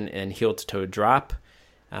reduction in heel to toe drop,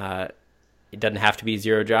 it doesn't have to be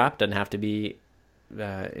zero drop, doesn't have to be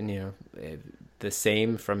the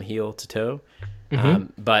same from heel to toe.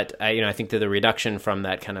 But I think that the reduction from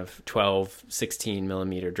that kind of 12, 16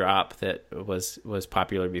 millimeter drop that was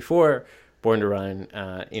popular before Born to Run,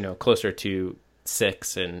 closer to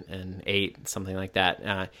 6 and 8, something like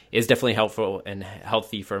that, is definitely helpful and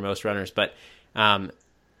healthy for most runners. But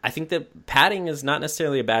I think that padding is not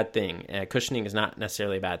necessarily a bad thing. Cushioning is not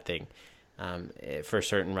necessarily a bad thing for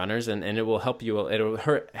certain runners, and it will help you.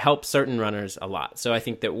 It'll help certain runners a lot. So I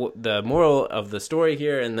think that the moral of the story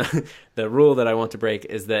here, and the rule that I want to break,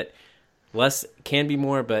 is that less can be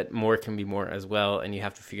more, but more can be more as well. And you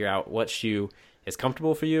have to figure out what shoe is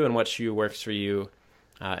comfortable for you and what shoe works for you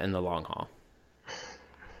in the long haul.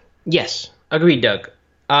 Yes, agreed, Doug.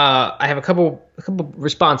 I have a couple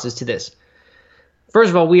responses to this. First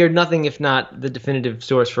of all, we are nothing if not the definitive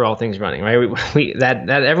source for all things running, right? We that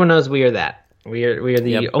everyone knows we are that. We are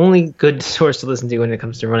the only good source to listen to when it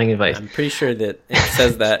comes to running advice. I'm pretty sure that it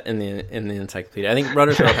says that in the encyclopedia. I think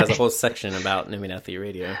Runner's World has a whole section about No Mean Athlete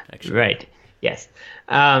Radio, actually. Right. Yes.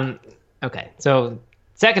 Okay. So,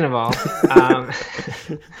 second of all, no,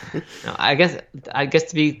 I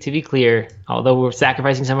guess to be clear, although we're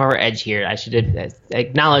sacrificing some of our edge here, I should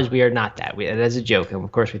acknowledge we are not that. That is a joke, and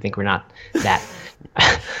of course we think we're not that.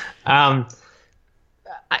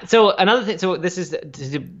 So another thing. So this is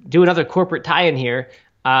to do another corporate tie-in here.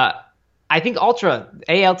 I think Altra,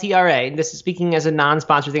 ALTRA, and this is speaking as a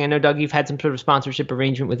non-sponsor thing. I know, Doug, you've had some sort of sponsorship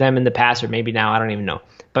arrangement with them in the past, or maybe now. I don't even know.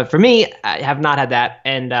 But for me, I have not had that,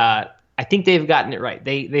 and I think they've gotten it right.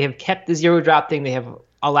 They have kept the zero drop thing. They have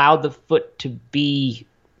allowed the foot to be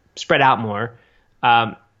spread out more.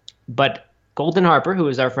 But Golden Harper, who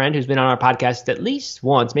is our friend, who's been on our podcast at least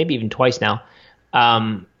once, maybe even twice now,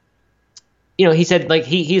 he said, like,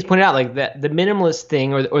 he's pointed out, like, that the minimalist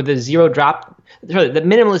thing or the zero drop, sorry, the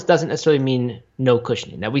minimalist doesn't necessarily mean no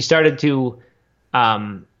cushioning. That we started to,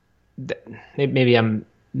 maybe I'm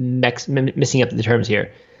missing up the terms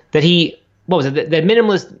here. That the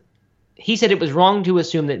minimalist, he said it was wrong to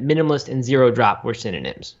assume that minimalist and zero drop were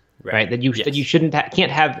synonyms, right? That you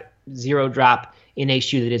can't have zero drop in a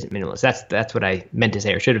shoe that isn't minimalist. That's what I meant to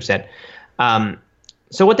say, or should have said.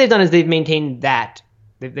 So what they've done is they've maintained that.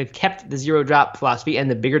 They've kept the zero drop philosophy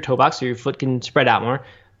and the bigger toe box so your foot can spread out more.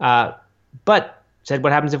 But said,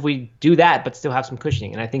 what happens if we do that but still have some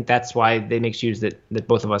cushioning? And I think that's why they make shoes that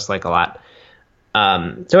both of us like a lot.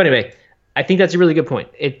 So anyway, I think that's a really good point.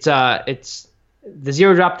 It's the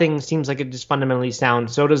zero drop thing seems like it just fundamentally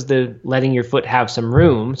sound. So does the letting your foot have some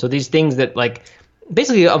room. So these things that, like,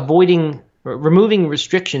 basically removing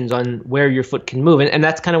restrictions on where your foot can move. And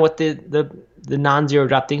that's kind of what the non-zero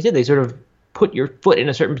drop things did. They sort of put your foot in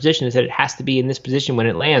a certain position and said it has to be in this position when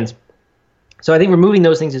it lands. So I think removing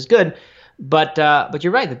those things is good, but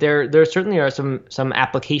you're right that there certainly are some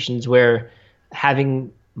applications where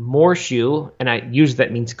having more shoe, and I use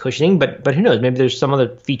that means cushioning, but who knows, maybe there's some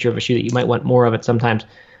other feature of a shoe that you might want more of it sometimes.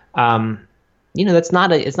 It's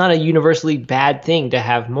not a universally bad thing to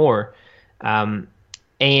have more. And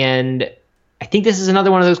I think this is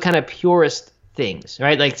another one of those kind of purist things,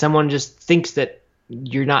 right? Like someone just thinks that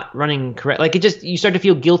you're not running correct. Like you start to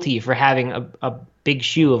feel guilty for having a big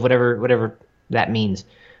shoe of whatever that means.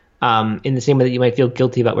 In the same way that you might feel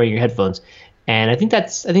guilty about wearing your headphones. And I think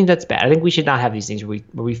that's bad. I think we should not have these things where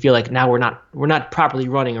we feel like now we're not properly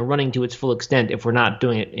running or running to its full extent if we're not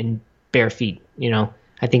doing it in bare feet.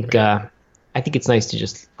 I think it's nice to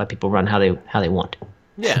just let people run how they want.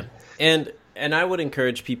 Yeah, and I would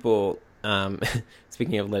encourage people.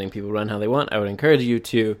 Speaking of letting people run how they want, I would encourage you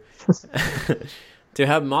to to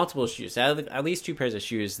have multiple shoes, at least 2 pairs of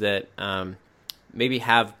shoes that maybe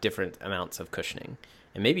have different amounts of cushioning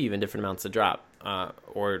and maybe even different amounts of drop,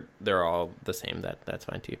 or they're all the same. That's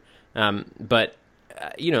fine too. But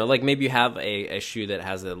like maybe you have a shoe that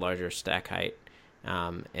has a larger stack height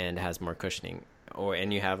and has more cushioning,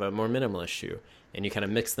 and you have a more minimalist shoe. And you kind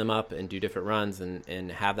of mix them up and do different runs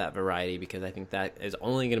and have that variety, because I think that is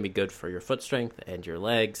only going to be good for your foot strength and your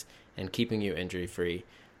legs and keeping you injury free,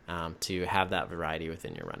 to have that variety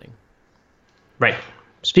within your running. Right.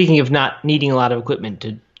 Speaking of not needing a lot of equipment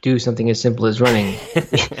to do something as simple as running,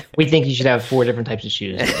 we think you should have 4 different types of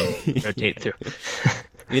shoes to rotate through.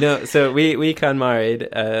 So we KonMari'd,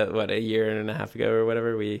 a year and a half ago or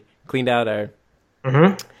whatever, we cleaned out our...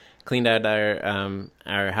 Mm-hmm. Cleaned out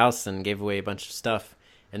our house and gave away a bunch of stuff,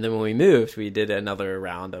 and then when we moved, we did another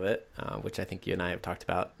round of it, which I think you and I have talked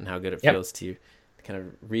about, and how good it feels to kind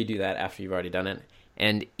of redo that after you've already done it.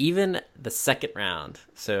 And even the second round,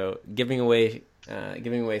 so giving away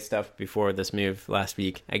stuff before this move last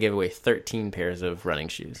week, I gave away 13 pairs of running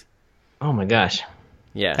shoes. Oh my gosh,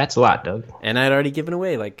 yeah, that's a lot, Doug. And I'd already given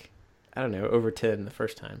away over 10 the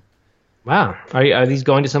first time. Wow, are these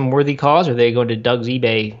going to some worthy cause, or are they going to Doug's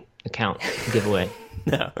eBay account giveaway?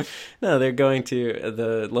 No, they're going to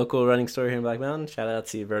the local running store here in Black Mountain. Shout out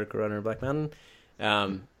to Vertical Runner in Black Mountain.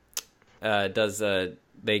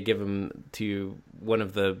 They give them to one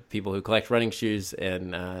of the people who collect running shoes,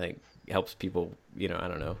 and helps people. I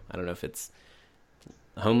don't know if it's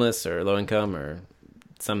homeless or low income or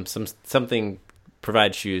something.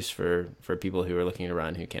 Provides shoes for people who are looking to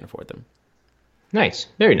run who can't afford them. Nice,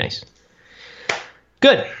 very nice.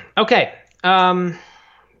 Good. Okay.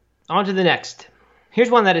 On to the next. Here's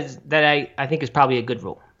one that I think is probably a good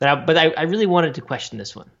rule. But I really wanted to question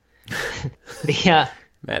this one.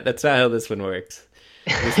 Matt, that's not how this one works.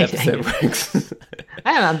 This episode works.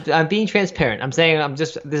 I'm being transparent. I'm saying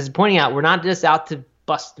this is pointing out we're not just out to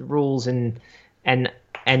bust the rules and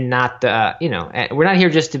not we're not here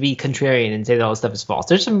just to be contrarian and say that all this stuff is false.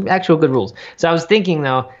 There's some actual good rules. So I was thinking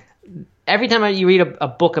though, every time you read a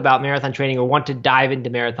book about marathon training or want to dive into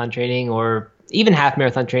marathon training or even half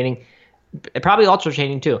marathon training, probably ultra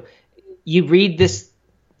training too, you read this.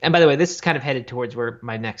 And by the way, this is kind of headed towards where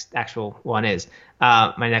my next actual one is,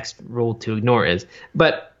 my next rule to ignore is.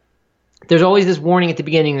 But there's always this warning at the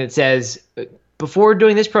beginning that says, before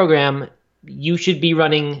doing this program, you should be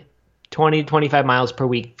running 20 to 25 miles per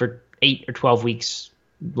week for 8 or 12 weeks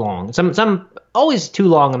long. Some always too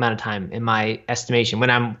long amount of time in my estimation when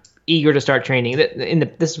I'm eager to start training.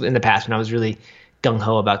 This was in the past when I was really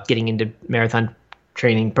gung-ho about getting into marathon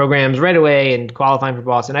training programs right away and qualifying for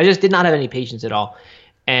Boston. I just did not have any patience at all.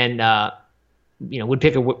 And, would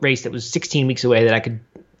pick a race that was 16 weeks away that I could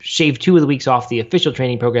shave 2 of the weeks off the official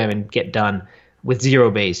training program and get done with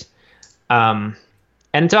 0 bays. And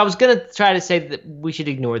so I was going to try to say that we should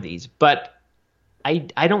ignore these, but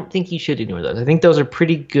I don't think you should ignore those. I think those are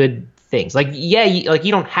pretty good things.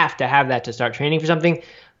 You don't have to have that to start training for something.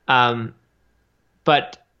 But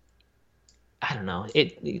I don't know.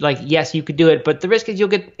 Yes, you could do it, but the risk is you'll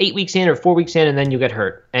get 8 weeks in or 4 weeks in, and then you get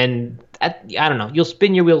hurt. And I don't know. You'll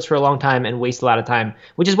spin your wheels for a long time and waste a lot of time,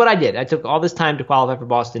 which is what I did. I took all this time to qualify for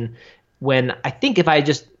Boston when I think if I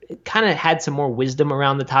just kind of had some more wisdom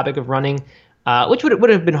around the topic of running, which would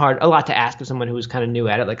have been a lot to ask of someone who was kind of new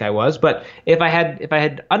at it like I was. But if I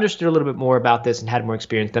had understood a little bit more about this and had more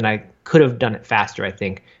experience, then I could have done it faster, I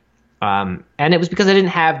think. And it was because I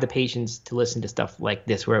didn't have the patience to listen to stuff like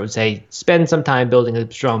this, where it would say, spend some time building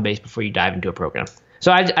a strong base before you dive into a program.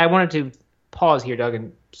 So I wanted to pause here, Doug,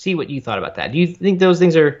 and see what you thought about that. Do you think those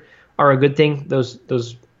things are a good thing? Those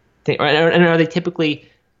things, and are they typically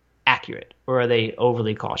accurate, or are they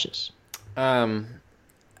overly cautious?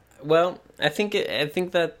 Well, I think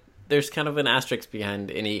that there's kind of an asterisk behind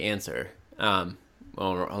any answer.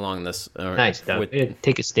 Along this. Nice, Doug.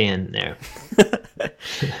 Take a stand there.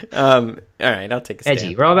 All right, I'll take a stand.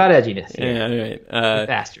 Edgy. We're all about edginess. Yeah, all right.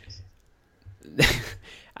 Asterisk.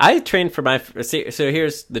 I trained for so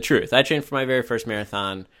here's the truth. I trained for my very first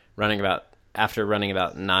marathon after running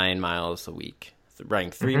about 9 miles a week, running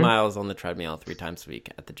 3 miles on the treadmill 3 times a week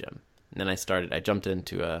at the gym. And then I jumped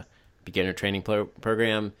into a beginner training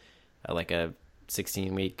program, like a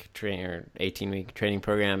 16-week training or 18-week training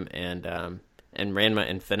program, and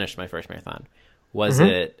finished my first marathon. Was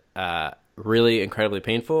it really incredibly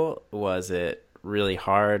painful? Was it really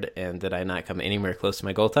hard, and did I not come anywhere close to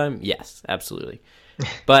my goal time? Yes, absolutely.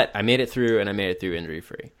 But I made it through, and I made it through injury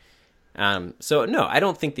free. So no, I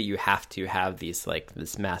don't think that you have to have these like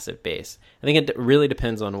this massive base. I think it really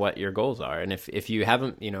depends on what your goals are, and if you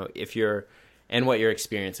haven't, if you're, and what your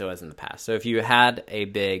experience was in the past. So if you had a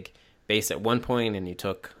big base at one point and you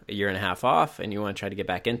took a year and a half off and you want to try to get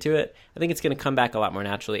back into it, I think it's going to come back a lot more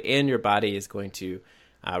naturally, and your body is going to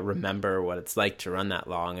remember what it's like to run that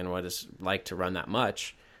long and what it's like to run that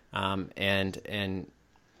much, and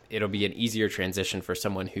it'll be an easier transition for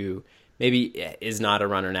someone who maybe is not a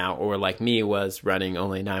runner now, or like me was running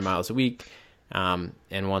only 9 miles a week, and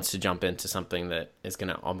wants to jump into something that is going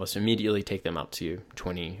to almost immediately take them up to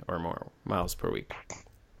 20 or more miles per week.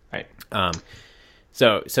 Right.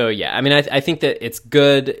 So yeah, I mean, I think that it's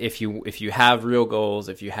good if you have real goals,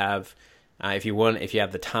 if you have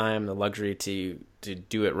the time, the luxury to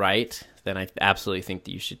do it right, then I absolutely think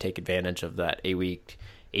that you should take advantage of that 8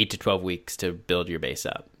 to 12 weeks to build your base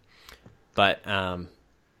up. But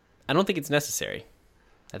I don't think it's necessary.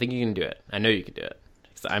 I think you can do it. I know you can do it.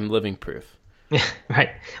 I'm living proof.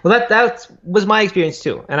 Right. Well, that was my experience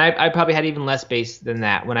too. And I probably had even less base than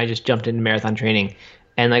that when I just jumped into marathon training.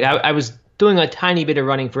 And like I was doing a tiny bit of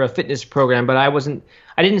running for a fitness program, but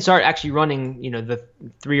I didn't start actually running, the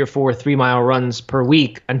 3 or 4 3-mile runs per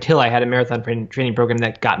week until I had a marathon training program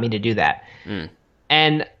that got me to do that.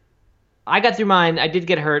 And I got through mine. I did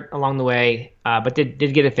get hurt along the way, but did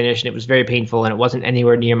get it finished, and it was very painful, and it wasn't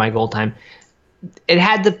anywhere near my goal time. It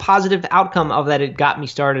had the positive outcome of that it got me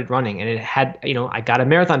started running, and it had, I got a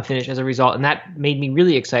marathon finish as a result, and that made me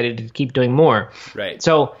really excited to keep doing more. Right.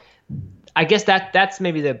 So I guess that's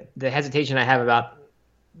maybe the hesitation I have about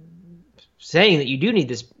saying that you do need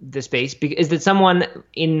this base, is that someone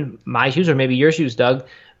in my shoes, or maybe your shoes, Doug,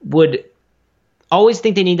 would always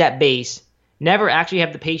think they need that base, never actually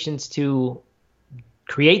have the patience to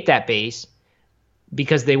create that base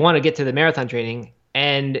because they want to get to the marathon training.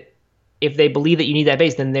 And if they believe that you need that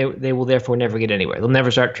base, then they will therefore never get anywhere. They'll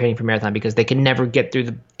never start training for marathon because they can never get through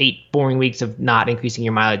the 8 boring weeks of not increasing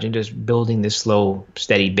your mileage and just building this slow,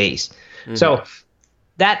 steady base. Mm-hmm. So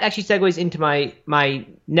that actually segues into my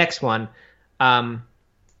next one,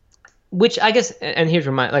 which I guess, and here's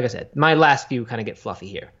where like I said, my last few kind of get fluffy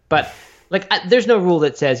here. But there's no rule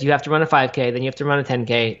that says you have to run a 5K, then you have to run a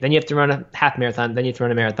 10K, then you have to run a half marathon, then you have to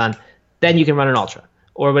run a marathon, then you can run an ultra,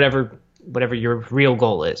 or whatever your real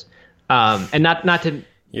goal is. And not to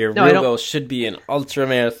your real goal should be an ultra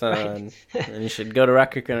marathon, right. And you should go to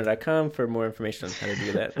rockrunner.com for more information on how to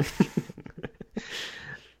do that.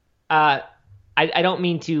 I don't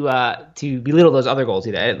mean to belittle those other goals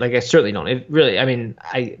either. I certainly don't. It really,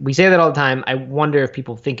 we say that all the time. I wonder if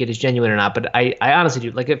people think it is genuine or not, but I honestly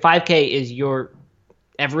do. Like, if 5K is your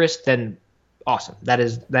Everest, then awesome. That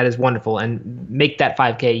is wonderful, and make that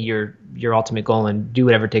 5K your ultimate goal and do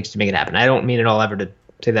whatever it takes to make it happen. I don't mean at all ever to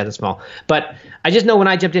say that is small, but I just know when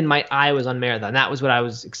I jumped in, my eye was on marathon. That was what I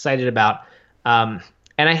was excited about. And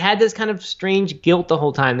I had this kind of strange guilt the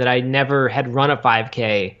whole time that I never had run a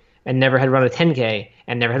 5K and never had run a 10K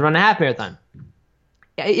and never had run a half marathon.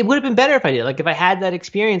 It would have been better if I did. Like, if I had that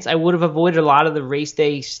experience, I would have avoided a lot of the race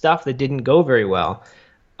day stuff that didn't go very well.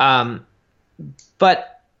 But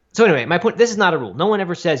so anyway, my point, this is not a rule. No one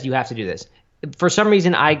ever says you have to do this. For some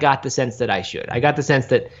reason, I got the sense that I should. I got the sense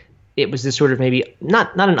that it was this sort of maybe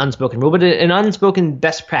not an unspoken rule, but an unspoken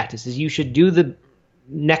best practice is you should do the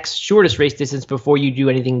next shortest race distance before you do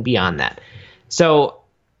anything beyond that. So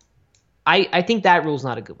I think that rule's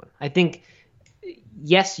not a good one. I think,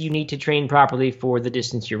 yes, you need to train properly for the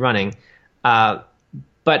distance you're running.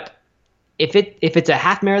 But if it's a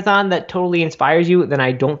half marathon that totally inspires you, then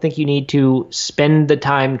I don't think you need to spend the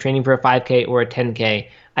time training for a 5K or a 10K.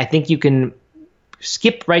 I think you can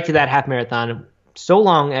skip right to that half marathon so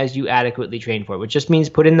long as you adequately train for it, which just means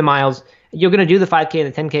put in the miles. You're going to do the 5K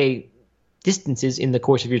and the 10K distances in the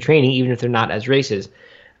course of your training, even if they're not as races.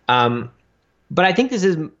 But I think this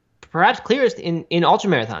is perhaps clearest in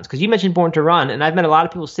ultramarathons, because you mentioned Born to Run, and I've met a lot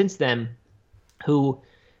of people since then who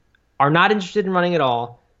are not interested in running at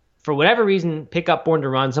all. For whatever reason, pick up Born to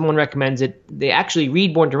Run. Someone recommends it. They actually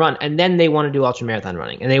read Born to Run, and then they want to do ultramarathon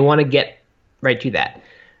running, and they want to get right to that.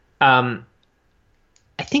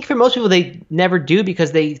 I think for most people, they never do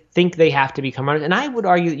because they think they have to become runners. And I would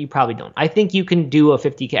argue that you probably don't. I think you can do a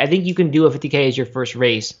 50K. I think you can do a 50K as your first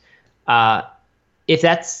race. If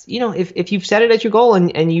that's, if you've set it as your goal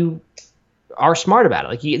and you are smart about it.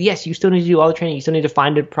 Like, yes, you still need to do all the training. You still need to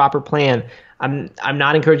find a proper plan. I'm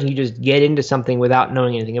not encouraging you to just get into something without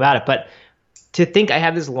knowing anything about it. But to think I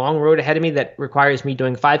have this long road ahead of me that requires me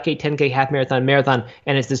doing 5K, 10K, half marathon,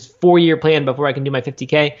 and it's this 4-year plan before I can do my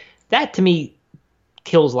 50K, that to me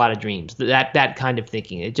kills a lot of dreams. That kind of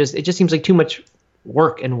thinking. It just seems like too much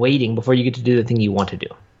work and waiting before you get to do the thing you want to do.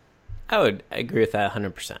 I would agree with that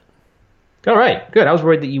 100%. All right, good. I was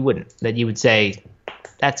worried that you wouldn't, that you would say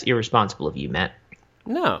that's irresponsible of you, Matt.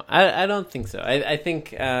 No, I don't think so. I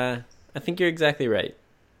think you're exactly right.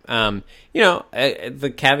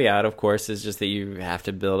 The caveat, of course, is just that you have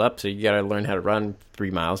to build up. So you got to learn how to run 3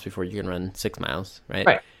 miles before you can run 6 miles, right?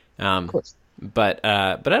 Right. Of course. But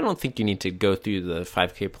I don't think you need to go through the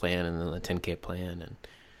 5K plan and then the 10K plan and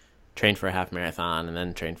train for a half marathon and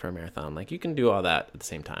then train for a marathon. Like, you can do all that at the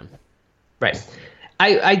same time. Right.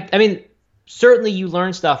 I mean, certainly you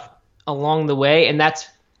learn stuff along the way, and that's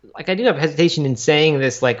like, I do have hesitation in saying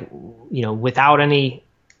this, like, without any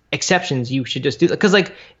exceptions, you should just do that. Because,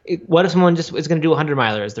 like, what if someone just is going to do a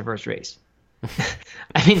 100-miler as their first race?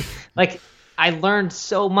 I mean, like, I learned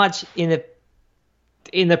so much in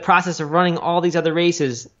the process of running all these other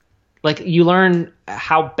races. Like, you learn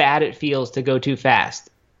how bad it feels to go too fast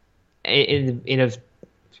in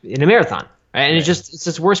a marathon. Right? And it's just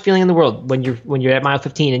the worst feeling in the world when you're at mile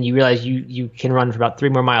 15 and you realize you can run for about 3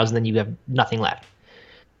 more miles and then you have nothing left.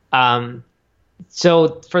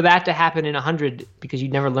 So for that to happen in 100 because you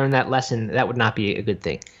never learned that lesson, that would not be a good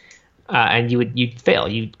thing. And you'd fail.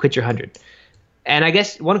 You'd quit your 100. And I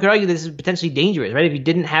guess one could argue this is potentially dangerous, right? If you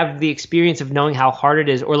didn't have the experience of knowing how hard it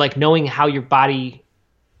is, or like knowing how your body,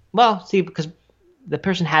 because the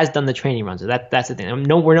person has done the training runs. So that's the thing.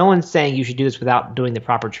 No one's saying you should do this without doing the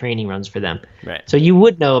proper training runs for them. Right. So you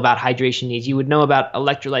would know about hydration needs. You would know about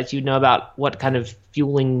electrolytes. You'd know about what kind of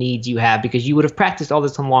fueling needs you have because you would have practiced all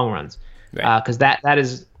this on long runs. Right. Because that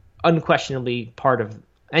is unquestionably part of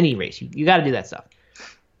any race. You got to do that stuff.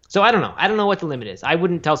 So I don't know. I don't know what the limit is. I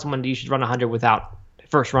wouldn't tell someone you should run 100 without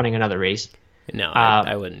first running another race. No,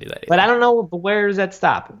 I wouldn't do that either. But I don't know. But where does that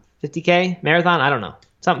stop? 50K? Marathon? I don't know.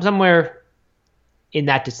 Somewhere in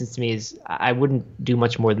that distance to me is I wouldn't do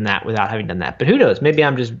much more than that without having done that. But who knows? Maybe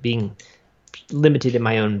I'm just being limited in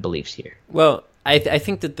my own beliefs here. Well, I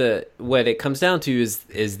think that what it comes down to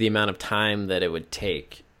is the amount of time that it would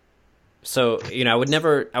take. So, I would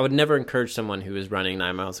never encourage someone who is running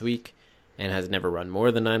 9 miles a week and has never run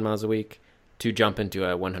more than 9 miles a week to jump into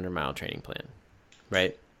a 100-mile training plan,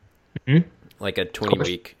 right? Mm-hmm. Like a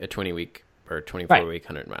 20-week or 24-week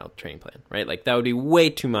 100-mile training plan, right? Like that would be way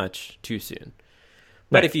too much too soon.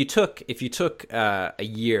 But right. if you took a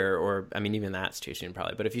year, or I mean, even that's too soon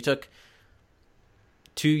probably. But if you took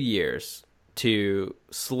 2 years to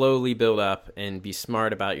slowly build up and be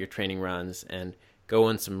smart about your training runs and go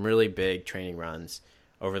on some really big training runs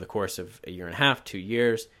over the course of a year and a half, 2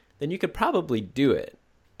 years, then you could probably do it.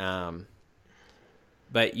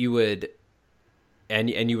 But you would, and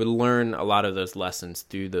you would learn a lot of those lessons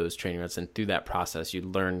through those training runs, and through that process, you'd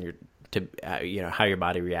learn how your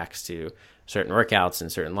body reacts to certain workouts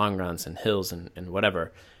and certain long runs and hills and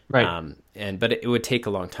whatever. Right. But it would take a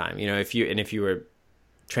long time. If you were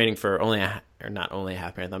training for not only a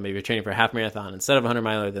half marathon, maybe you're training for a half marathon instead of a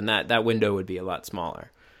 100-miler, then that window would be a lot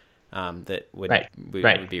smaller. That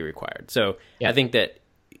would be required. So yeah. I think that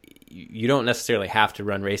you don't necessarily have to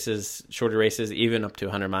run shorter races, even up to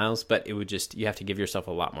 100 miles, but it would you have to give yourself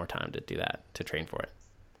a lot more time to do that, to train for it.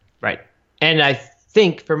 Right. And I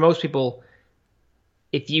think for most people,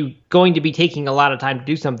 if you're going to be taking a lot of time to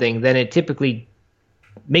do something, then it typically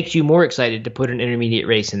makes you more excited to put an intermediate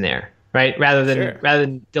race in there, right? Rather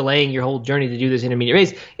than delaying your whole journey to do this intermediate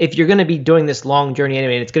race. If you're going to be doing this long journey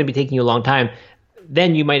anyway, and it's going to be taking you a long time,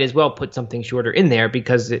 then you might as well put something shorter in there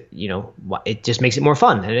because it just makes it more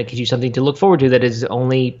fun and it gives you something to look forward to that is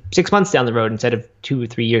only 6 months down the road instead of 2 or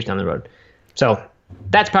 3 years down the road. So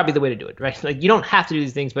that's probably the way to do it, right? Like, you don't have to do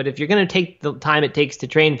these things, but if you're going to take the time it takes to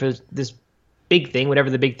train for this big thing, whatever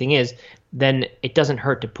the big thing is, then it doesn't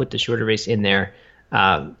hurt to put the shorter race in there,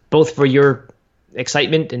 both for your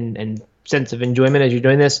excitement and sense of enjoyment as you're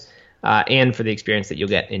doing this, and for the experience that you'll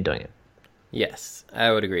get in doing it. Yes,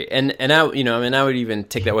 I would agree. And I would even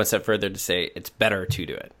take that one step further to say it's better to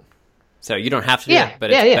do it. So you don't have to do it,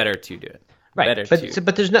 but it's better to do it. Right.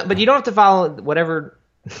 But you don't have to follow whatever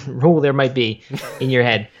rule there might be in your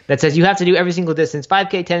head that says you have to do every single distance: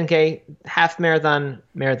 5K, 10K, half marathon,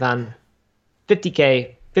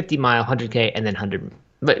 50K, 50 mile, 100K, and then 100.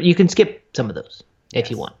 But you can skip some of those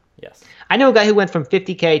if you want. Yes. I know a guy who went from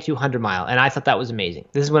 50K to 100 mile, and I thought that was amazing.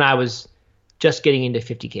 This is when I was just getting into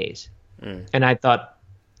 50Ks. And I thought,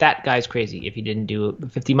 that guy's crazy if he didn't do a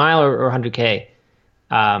 50 mile or 100K.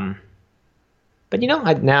 But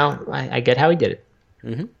I get how he did it.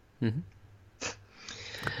 Mm-hmm. Mm-hmm.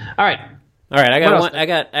 All right. All right, I What got else? one.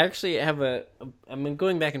 I actually have I'm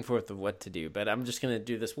going back and forth of what to do, but I'm just gonna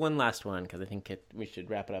do this one last one because I think we should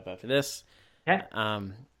wrap it up after this. Okay.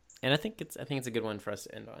 And I think it's a good one for us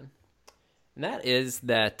to end on, and that is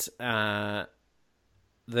that that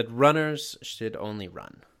runners should only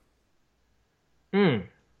run.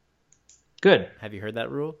 Good. Have you heard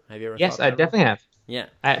that rule? Have you ever? Yes, thought I that definitely have. rule?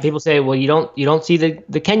 Yeah. People say, well, you don't see the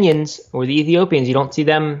Kenyans or the Ethiopians. You don't see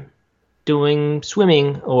them doing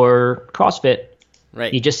swimming or CrossFit.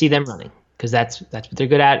 Right. You just see them running because that's what they're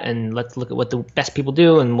good at. And let's look at what the best people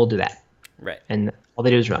do, and we'll do that. Right. And all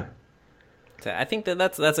they do is run. So I think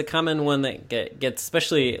that's a common one that gets,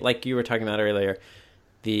 especially like you were talking about earlier,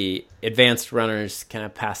 the advanced runners kind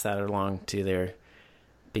of pass that along to their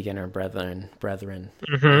beginner brethren,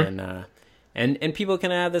 and people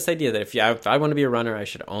kind of have this idea that if I want to be a runner, I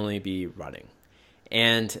should only be running.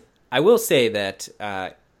 And I will say that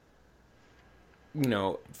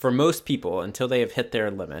for most people, until they have hit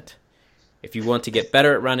their limit, if you want to get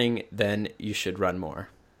better at running, then you should run more,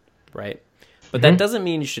 right? But that doesn't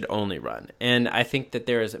mean you should only run. And I think that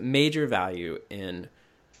there is major value in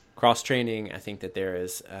cross-training. I think that there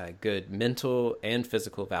is good mental and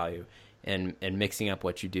physical value in mixing up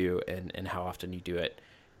what you do and how often you do it,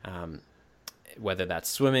 whether that's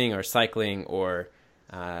swimming or cycling or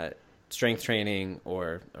strength training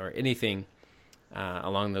or anything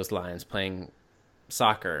along those lines, playing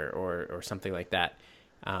soccer or something like that.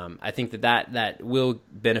 I think that will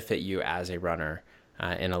benefit you as a runner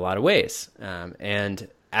in a lot of ways. And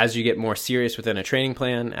as you get more serious within a training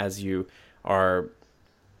plan, as you are,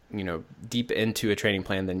 deep into a training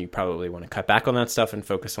plan, then you probably want to cut back on that stuff and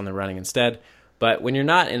focus on the running instead. But when you're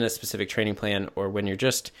not in a specific training plan, or when you're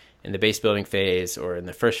just in the base building phase or in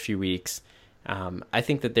the first few weeks, I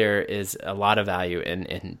think that there is a lot of value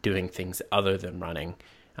in doing things other than running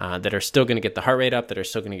that are still going to get the heart rate up, that are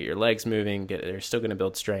still going to get your legs moving, they're still going to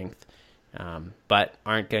build strength. But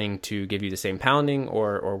aren't going to give you the same pounding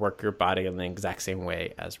or work your body in the exact same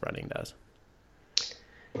way as running does.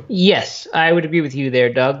 Yes, I would agree with you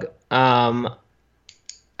there, Doug. I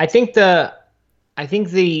think the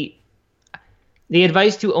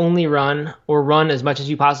advice to only run or run as much as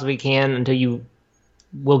you possibly can until you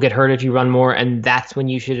will get hurt if you run more, and that's when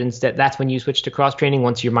you switch to cross training.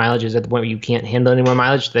 Once your mileage is at the point where you can't handle any more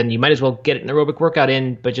mileage, then you might as well get an aerobic workout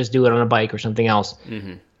in, but just do it on a bike or something else.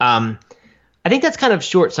 Mm-hmm. I think that's kind of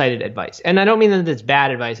short-sighted advice, and I don't mean that it's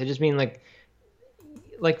bad advice. I just mean like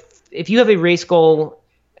if you have a race goal,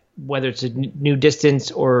 whether it's a new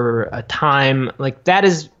distance or a time, like that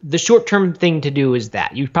is the short-term thing to do. Is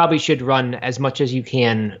that you probably should run as much as you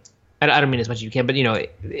can. I don't mean as much as you can, but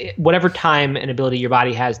whatever time and ability your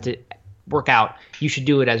body has to work out, you should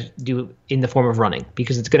do in the form of running,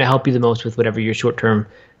 because it's going to help you the most with whatever your short-term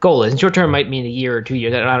goal is. And short-term might mean a year or 2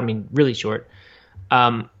 years. I don't mean really short.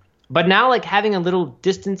 But now, like having a little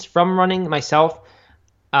distance from running myself,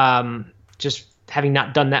 just having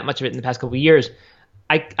not done that much of it in the past couple of years,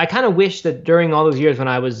 I kind of wish that during all those years when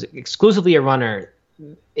I was exclusively a runner,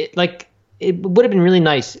 it would have been really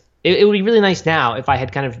nice. It would be really nice now if I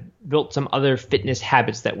had kind of built some other fitness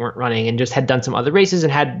habits that weren't running and just had done some other races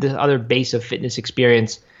and had this other base of fitness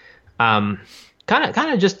experience, kind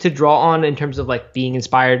of just to draw on in terms of like being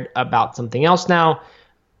inspired about something else now.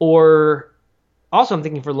 Or also I'm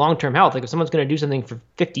thinking for long-term health, like if someone's going to do something for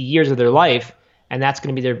 50 years of their life and that's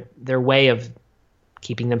going to be their way of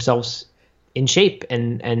keeping themselves in shape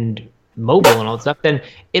and mobile and all that stuff, then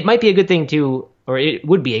it might be a good thing it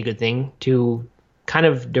would be a good thing to kind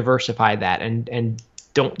of diversify that and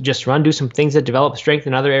don't just run, do some things that develop strength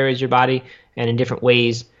in other areas of your body and in different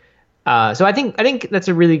ways. So I think that's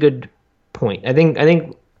a really good point. I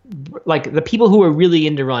think like the people who are really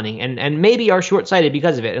into running and maybe are short-sighted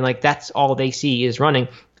because of it, and like that's all they see is running,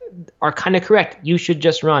 are kind of correct. You should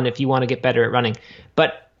just run if you want to get better at running.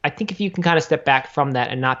 But I think if you can kind of step back from that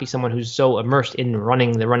and not be someone who's so immersed in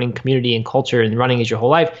running, the running community and culture, and running is your whole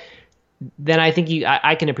life, then I think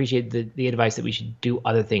I can appreciate the advice that we should do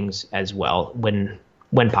other things as well when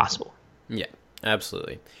possible. Yeah,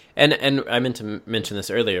 absolutely. And I meant to mention this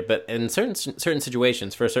earlier, but in certain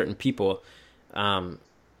situations for certain people,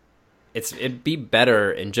 it'd be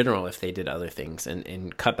better in general if they did other things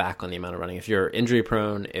and cut back on the amount of running. If you're injury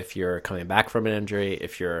prone, if you're coming back from an injury,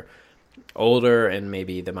 if you're older and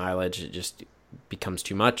maybe the mileage just becomes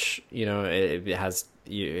too much,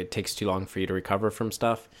 it takes too long for you to recover from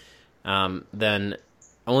stuff, then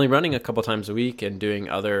only running a couple times a week and doing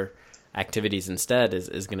other activities instead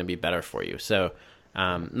is going to be better for you. So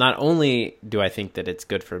not only do I think that it's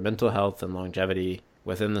good for mental health and longevity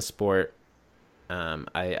within the sport,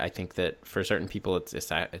 I think that for certain people it's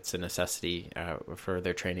a necessity for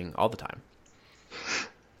their training all the time.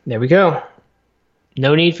 There we go.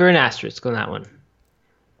 No need for an asterisk on that one.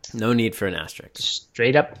 No need for an asterisk.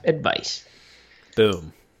 Straight up advice.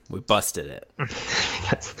 Boom. We busted it.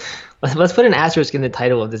 Let's put an asterisk in the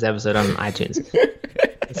title of this episode on iTunes.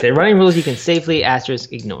 Say running rules you can safely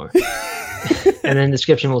asterisk ignore. And then the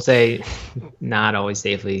description will say not always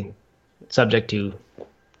safely, subject to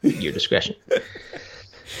your discretion. I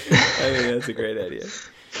think that's a great idea.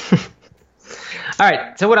 All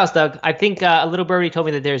right. So what else, Doug? I think a little birdie told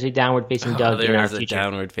me that there's a downward facing Doug in our future. There is a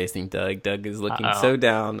downward facing Doug. Doug is looking so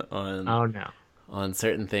down on on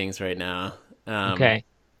certain things right now. Okay.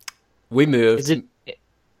 We moved.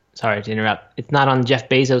 Sorry to interrupt. It's not on Jeff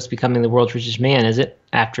Bezos becoming the world's richest man, is it?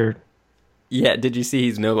 After. Yeah. Did you see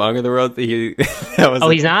he's no longer the world?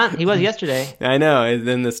 He's not? He was yesterday. I know. And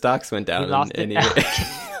then the stocks went down.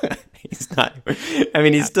 He's not. I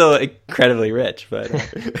mean, he's still incredibly rich, but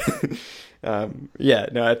yeah.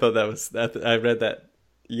 No, I thought I read that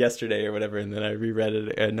yesterday or whatever, and then I reread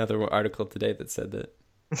another article today that said that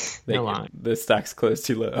the stocks closed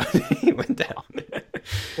too low. He went down.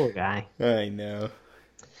 Poor guy. I know.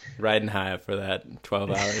 Riding high for that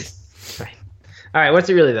 12 hours. Right. All right. What's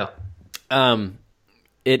it really though?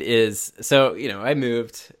 It is. So, I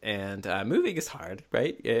moved, and moving is hard,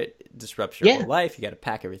 right? It disrupts your whole life. You got to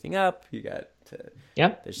pack everything up. You got to.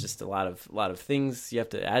 Yep. There's just a lot of things. You have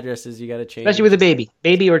to addresses you got to change. Especially with a baby.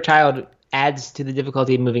 Baby or child adds to the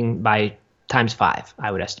difficulty of moving by times 5,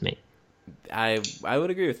 I would estimate. I would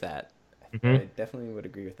agree with that. Mm-hmm. I definitely would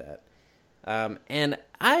agree with that. And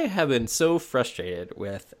I have been so frustrated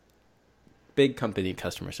with big company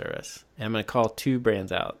customer service. And I'm going to call 2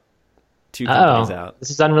 brands out. 2 companies out. This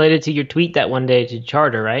is unrelated to your tweet that one day to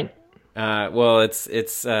Charter, right? Well,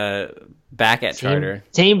 it's back at Charter.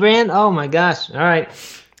 Same brand? Oh my gosh. All right.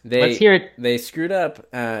 Let's hear it. They screwed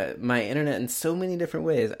up my internet in so many different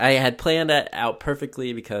ways. I had planned that out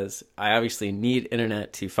perfectly because I obviously need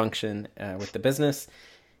internet to function with the business.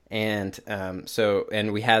 And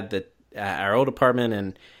we had our old apartment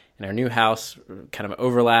and our new house kind of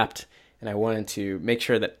overlapped. And I wanted to make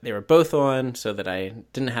sure that they were both on so that I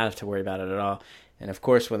didn't have to worry about it at all. And of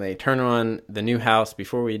course, when they turn on the new house,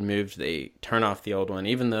 before we'd moved, they turn off the old one,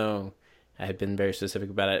 even though I had been very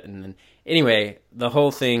specific about it. And then anyway, the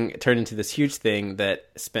whole thing turned into this huge thing that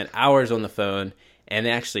spent hours on the phone, and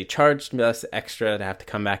they actually charged us extra to have to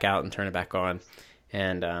come back out and turn it back on.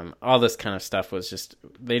 And all this kind of stuff was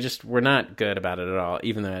they just were not good about it at all,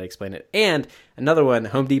 even though I'd explained it. And another one,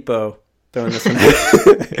 Home Depot, throwing this one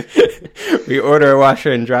out. We order a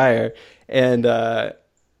washer and dryer and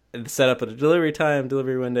set up a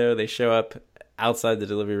delivery window. They show up outside the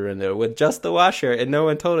delivery window with just the washer, and no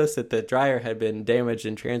one told us that the dryer had been damaged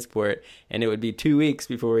in transport, and it would be 2 weeks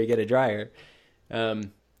before we get a dryer.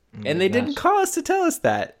 And they didn't call us to tell us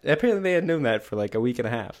that. Apparently they had known that for like a week and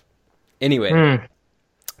a half. Anyway,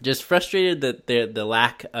 just frustrated that the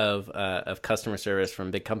lack of customer service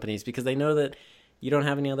from big companies, because they know that you don't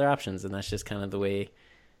have any other options, and that's just kind of the way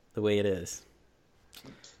it is.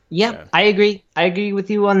 Yeah, so. I agree. I agree with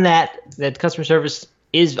you on that customer service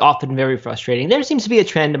is often very frustrating. There seems to be a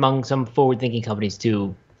trend among some forward-thinking companies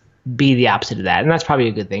to be the opposite of that, and that's probably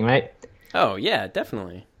a good thing, right? Oh, yeah,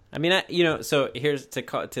 definitely. I mean, so here's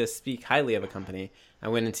to speak highly of a company. I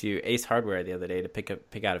went into Ace Hardware the other day to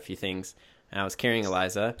pick out a few things, and I was carrying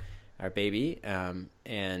Eliza, our baby,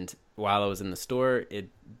 and while I was in the store,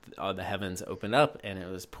 all the heavens opened up, and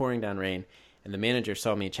it was pouring down rain. And the manager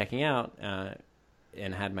saw me checking out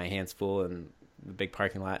and had my hands full in the big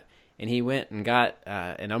parking lot. And he went and got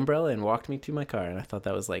an umbrella and walked me to my car. And I thought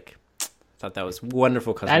that was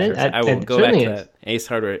wonderful customer service. I will go back to that Ace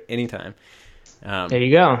Hardware anytime. There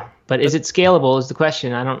you go. But is it scalable is the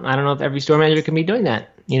question. I don't know if every store manager can be doing that.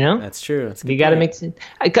 That's true. You got to make sense.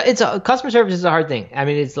 Customer service is a hard thing. I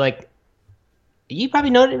mean, it's like, you probably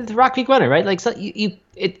know it with the Rock Creek Runner, right? Like, so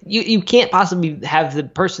you can't possibly have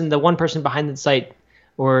the one person behind the site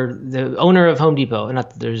or the owner of Home Depot, and not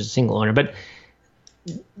that there's a single owner, but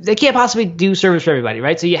they can't possibly do service for everybody,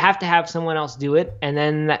 right? So you have to have someone else do it, and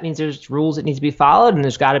then that means there's rules that need to be followed, and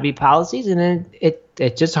there's got to be policies, and then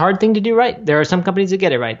it's just a hard thing to do right. There are some companies that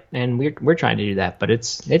get it right, and we're trying to do that, but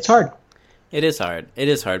it's hard. It is hard.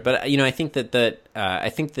 But I think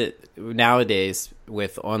that nowadays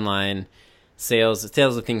with online sales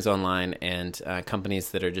of things online and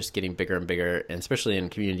companies that are just getting bigger and bigger, and especially in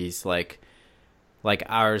communities like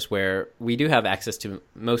ours, where we do have access to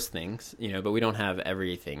most things, but we don't have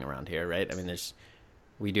everything around here, right? I mean,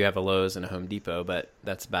 we do have a Lowe's and a Home Depot, but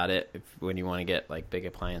that's about it when you want to get like big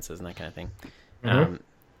appliances and that kind of thing.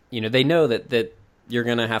 Mm-hmm. They know that you're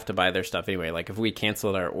going to have to buy their stuff anyway. Like if we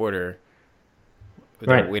canceled our order,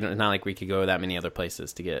 Right. We don't. It's not like we could go that many other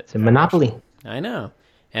places to get. It's a monopoly. I know,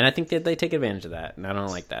 and I think that they take advantage of that, and I don't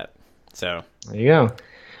like that. So There you go.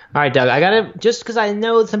 All right, Doug. I gotta just because I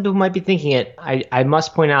know some people might be thinking it. I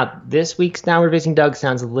must point out this week's Downward Facing Doug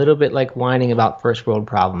sounds a little bit like whining about first world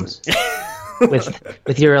problems.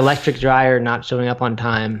 with your electric dryer not showing up on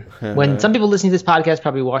time. When some people listening to this podcast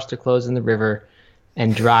probably wash their clothes in the river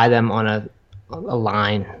and dry them on a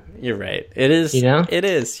line. you're right. It is. You know? It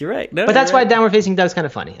is. You're right. No, But that's you're why right. Downward Facing Doug's kind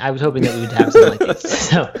of funny. I was hoping that we would have something like this.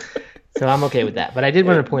 So I'm okay with that. But I did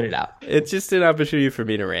want to point it out. It's just an opportunity for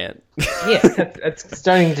me to rant. Yeah, it's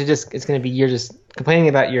starting to just, it's going to be you're just complaining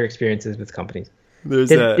about your experiences with companies.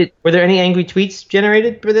 There's Were there any angry tweets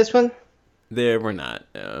generated for this one? There were not.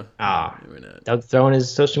 No. Ah, There were not. Doug throwing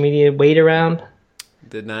his social media weight around.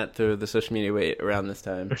 Did not throw the social media weight around this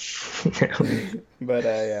time. But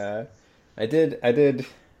I did.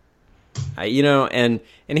 And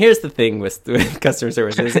here's the thing with customer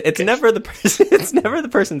service is it's never the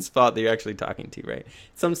person's fault that you're actually talking to, right?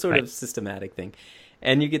 Some sort of systematic thing,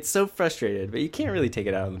 and you get so frustrated, but you can't really take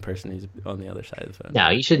it out on the person who's on the other side of the phone. No,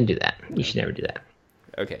 you shouldn't do that. You should never do that.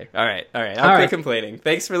 Okay, all right. I'll quit complaining.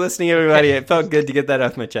 Thanks for listening, everybody. It felt good to get that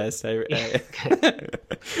off my chest. I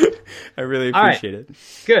really appreciate it.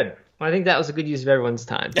 Good. Well, I think that was a good use of everyone's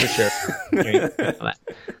time, for sure.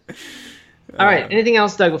 All right. Anything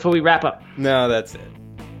else, Doug, before we wrap up? No, that's it.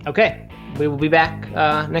 Okay. We will be back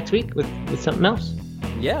next week with something else.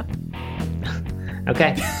 Yeah.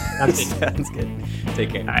 Okay. Sounds good. Sounds good. Take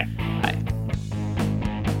care. All right.